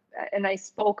and I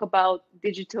spoke about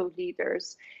digital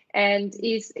leaders, and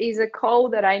is a call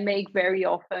that I make very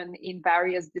often in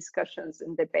various discussions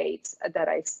and debates that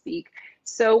I speak.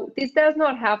 So this does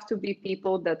not have to be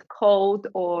people that code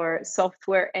or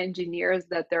software engineers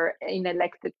that are in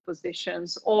elected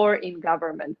positions or in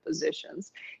government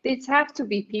positions. These have to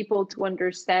be people to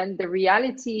understand the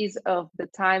realities of the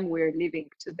time we're living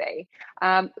today.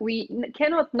 We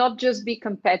cannot not just be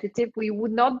competitive. We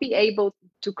would not be able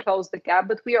to close the gap,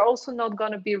 but we are also not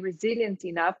going to be resilient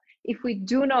enough if we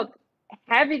do not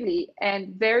heavily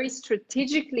and very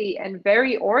strategically and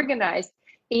very organized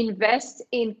invest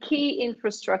in key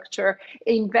infrastructure,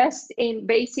 invest in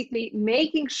basically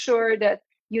making sure that,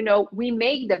 you know, we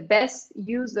make the best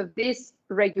use of these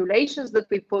regulations that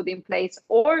we put in place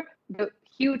or the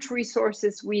huge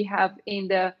resources we have in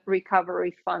the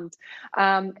recovery fund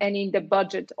and in the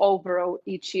budget overall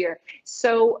each year.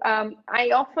 So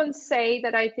I often say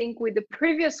that I think with the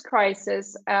previous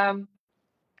crisis,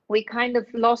 we kind of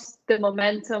lost the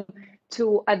momentum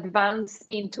to advance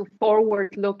into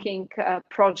forward-looking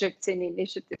projects and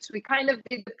initiatives. We kind of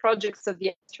did the projects of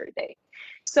yesterday.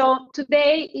 So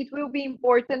today, it will be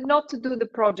important not to do the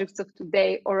projects of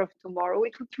today or of tomorrow.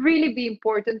 It would really be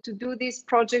important to do these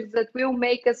projects that will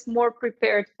make us more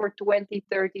prepared for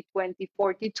 2030,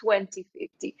 2040,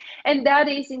 2050. And that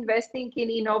is investing in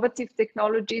innovative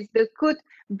technologies that could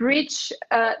bridge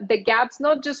the gaps,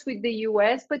 not just with the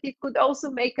US, but it could also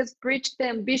make us bridge the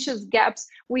ambitious gaps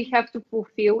we have to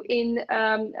fulfill in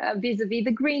vis-a-vis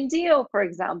the Green Deal, for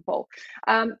example.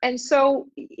 And so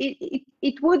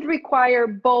it would require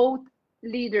both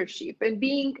leadership, and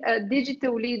being a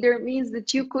digital leader means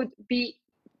that you could be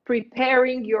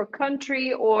preparing your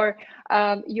country or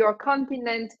your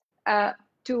continent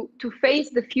to face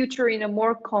the future in a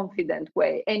more confident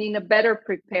way and in a better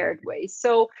prepared way.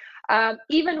 So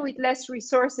even with less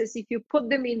resources, if you put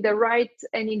them in the right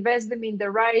and invest them in the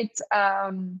right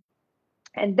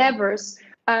endeavors,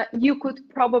 you could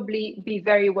probably be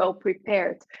very well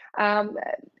prepared.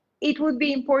 It would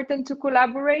be important to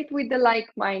collaborate with the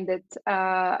like-minded,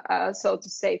 so to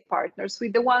say, partners,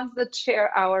 with the ones that share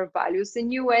our values.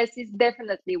 And US is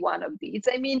definitely one of these.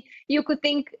 I mean, you could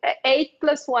think 8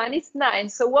 + 1 is 9.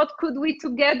 So what could we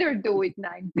together do with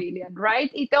 9 billion,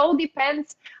 right? It all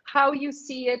depends how you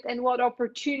see it and what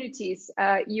opportunities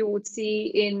you would see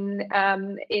in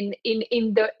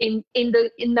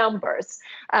numbers.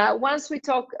 Once we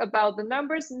talk about the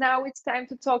numbers, now it's time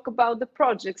to talk about the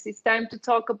projects. It's time to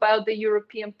talk about the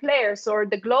European players or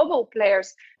the global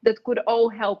players that could all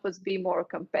help us be more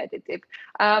competitive.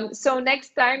 So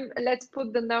next time, let's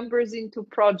put the numbers into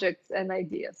projects and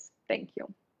ideas. Thank you.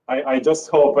 I just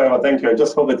hope, thank you. I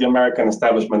just hope that the American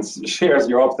establishment shares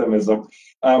your optimism.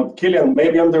 Killian,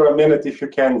 maybe under a minute, if you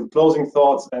can, closing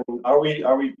thoughts. And are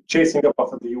we chasing up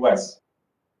after the US?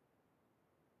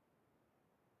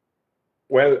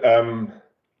 Well,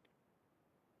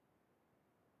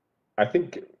 I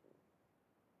think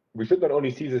we should not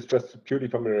only see this just purely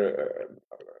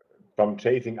from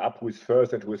chasing up who is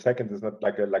first and who is second. Is not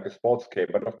like a sports game,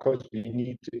 but of course we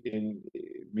need to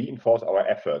reinforce our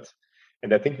efforts.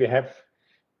 And I think we have.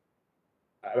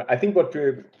 I think what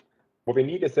we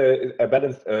need is a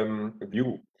balanced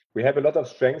view. We have a lot of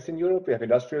strengths in Europe. We have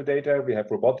industrial data. We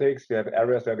have robotics. We have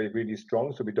areas where we're really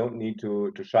strong. So we don't need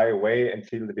to shy away and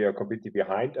feel that we are completely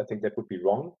behind. I think that would be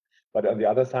wrong. But on the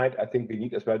other side, I think we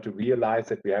need as well to realize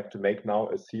that we have to make now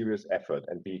a serious effort,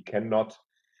 and we cannot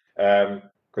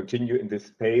continue in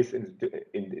this pace in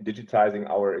digitizing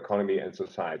our economy and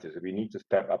society. So we need to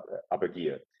step up a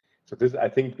gear. So this, I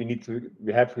think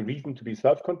we have a reason to be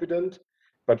self-confident,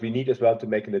 but we need as well to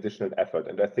make an additional effort.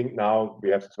 And I think now we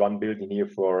have this 1 billion here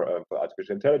for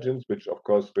artificial intelligence, which of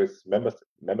course with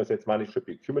member states money should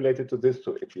be accumulated to this.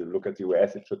 So if you look at the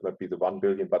US, it should not be the 1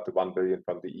 billion, but the 1 billion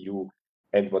from the EU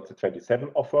and what the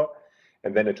 27 offer.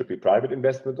 And then it should be private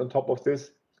investment on top of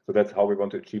this. So that's how we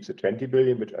want to achieve the 20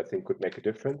 billion, which I think could make a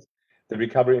difference. The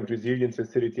recovery and resilience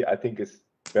facility, I think, is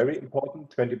very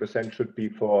important. 20% should be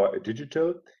for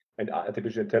digital, and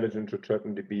artificial intelligence should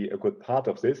certainly be a good part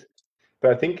of this.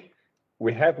 But I think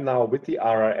we have now, with the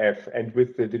RRF and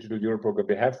with the Digital Euro program,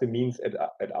 we have the means at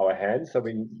our hands. So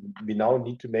we now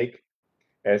need to make,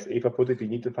 as Eva put it, we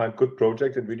need to find good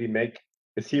projects and really make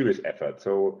a serious effort.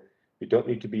 So we don't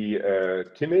need to be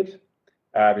timid.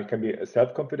 We can be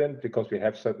self-confident because we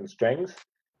have certain strengths,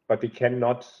 but we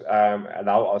cannot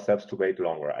allow ourselves to wait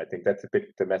longer. I think that's a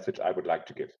bit the message I would like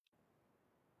to give.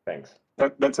 Thanks.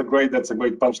 That's a great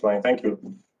punchline. Thank you.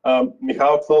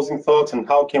 Michal, closing thoughts, and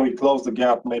how can we close the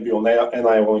gap maybe on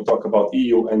NI when we talk about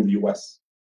EU and the US?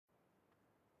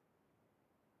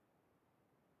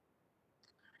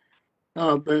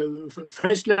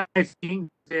 Firstly, I think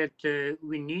that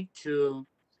we need to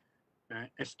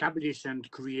establish and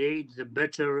create the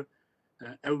better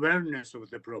awareness of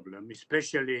the problem,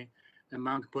 especially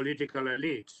among political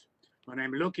elites. When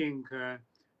I'm looking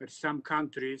at some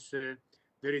countries,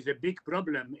 there is a big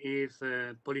problem if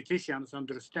politicians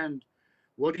understand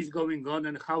what is going on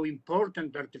and how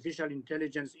important artificial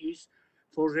intelligence is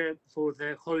for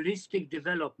the holistic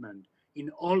development in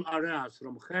all areas,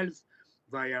 from health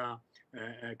via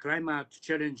climate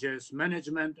challenges,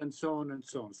 management, and so on and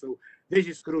so on. So this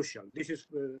is crucial. This is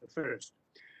first.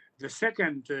 The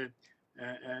second,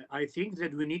 I think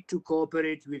that we need to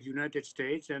cooperate with the United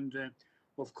States, and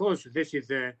of course, this is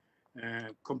a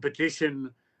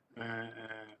competition,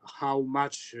 how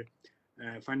much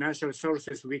financial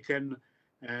sources we can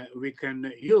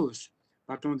use.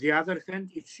 But on the other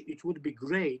hand, it would be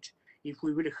great if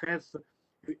we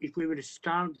will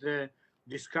start the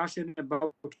discussion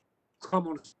about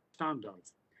common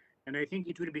standards. And I think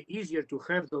it will be easier to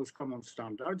have those common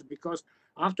standards, because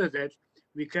after that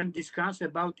we can discuss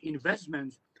about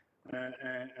investments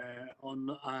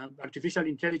on artificial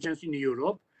intelligence in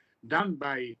Europe, done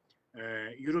by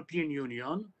European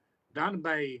Union, done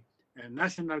by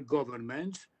national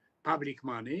governments, public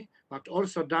money, but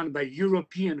also done by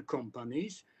European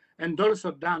companies, and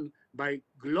also done by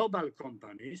global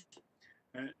companies,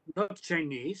 not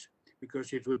Chinese,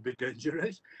 because it would be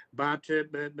dangerous, but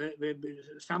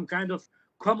some kind of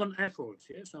common efforts.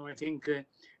 Yeah? So I think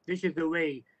this is the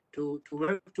way to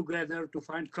work together, to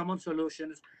find common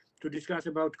solutions, to discuss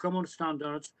about common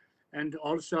standards, and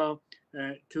also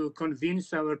to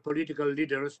convince our political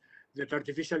leaders that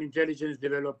artificial intelligence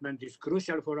development is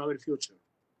crucial for our future.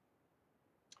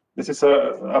 This is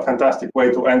a fantastic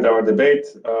way to end our debate.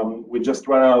 We just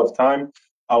ran out of time.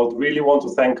 I would really want to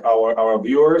thank our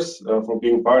viewers for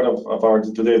being part of our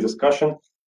today's discussion.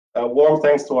 Warm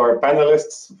thanks to our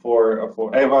panelists, for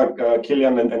Eva,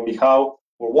 Kilian, and Michal,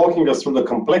 for walking us through the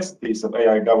complexities of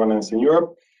AI governance in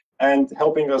Europe and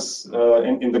helping us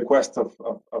in the quest of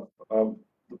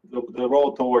the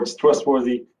road towards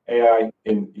trustworthy AI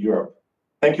in Europe.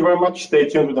 Thank you very much. Stay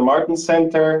tuned with the Martin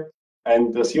Center,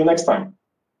 and see you next time.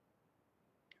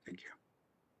 Thank you.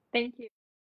 Thank you.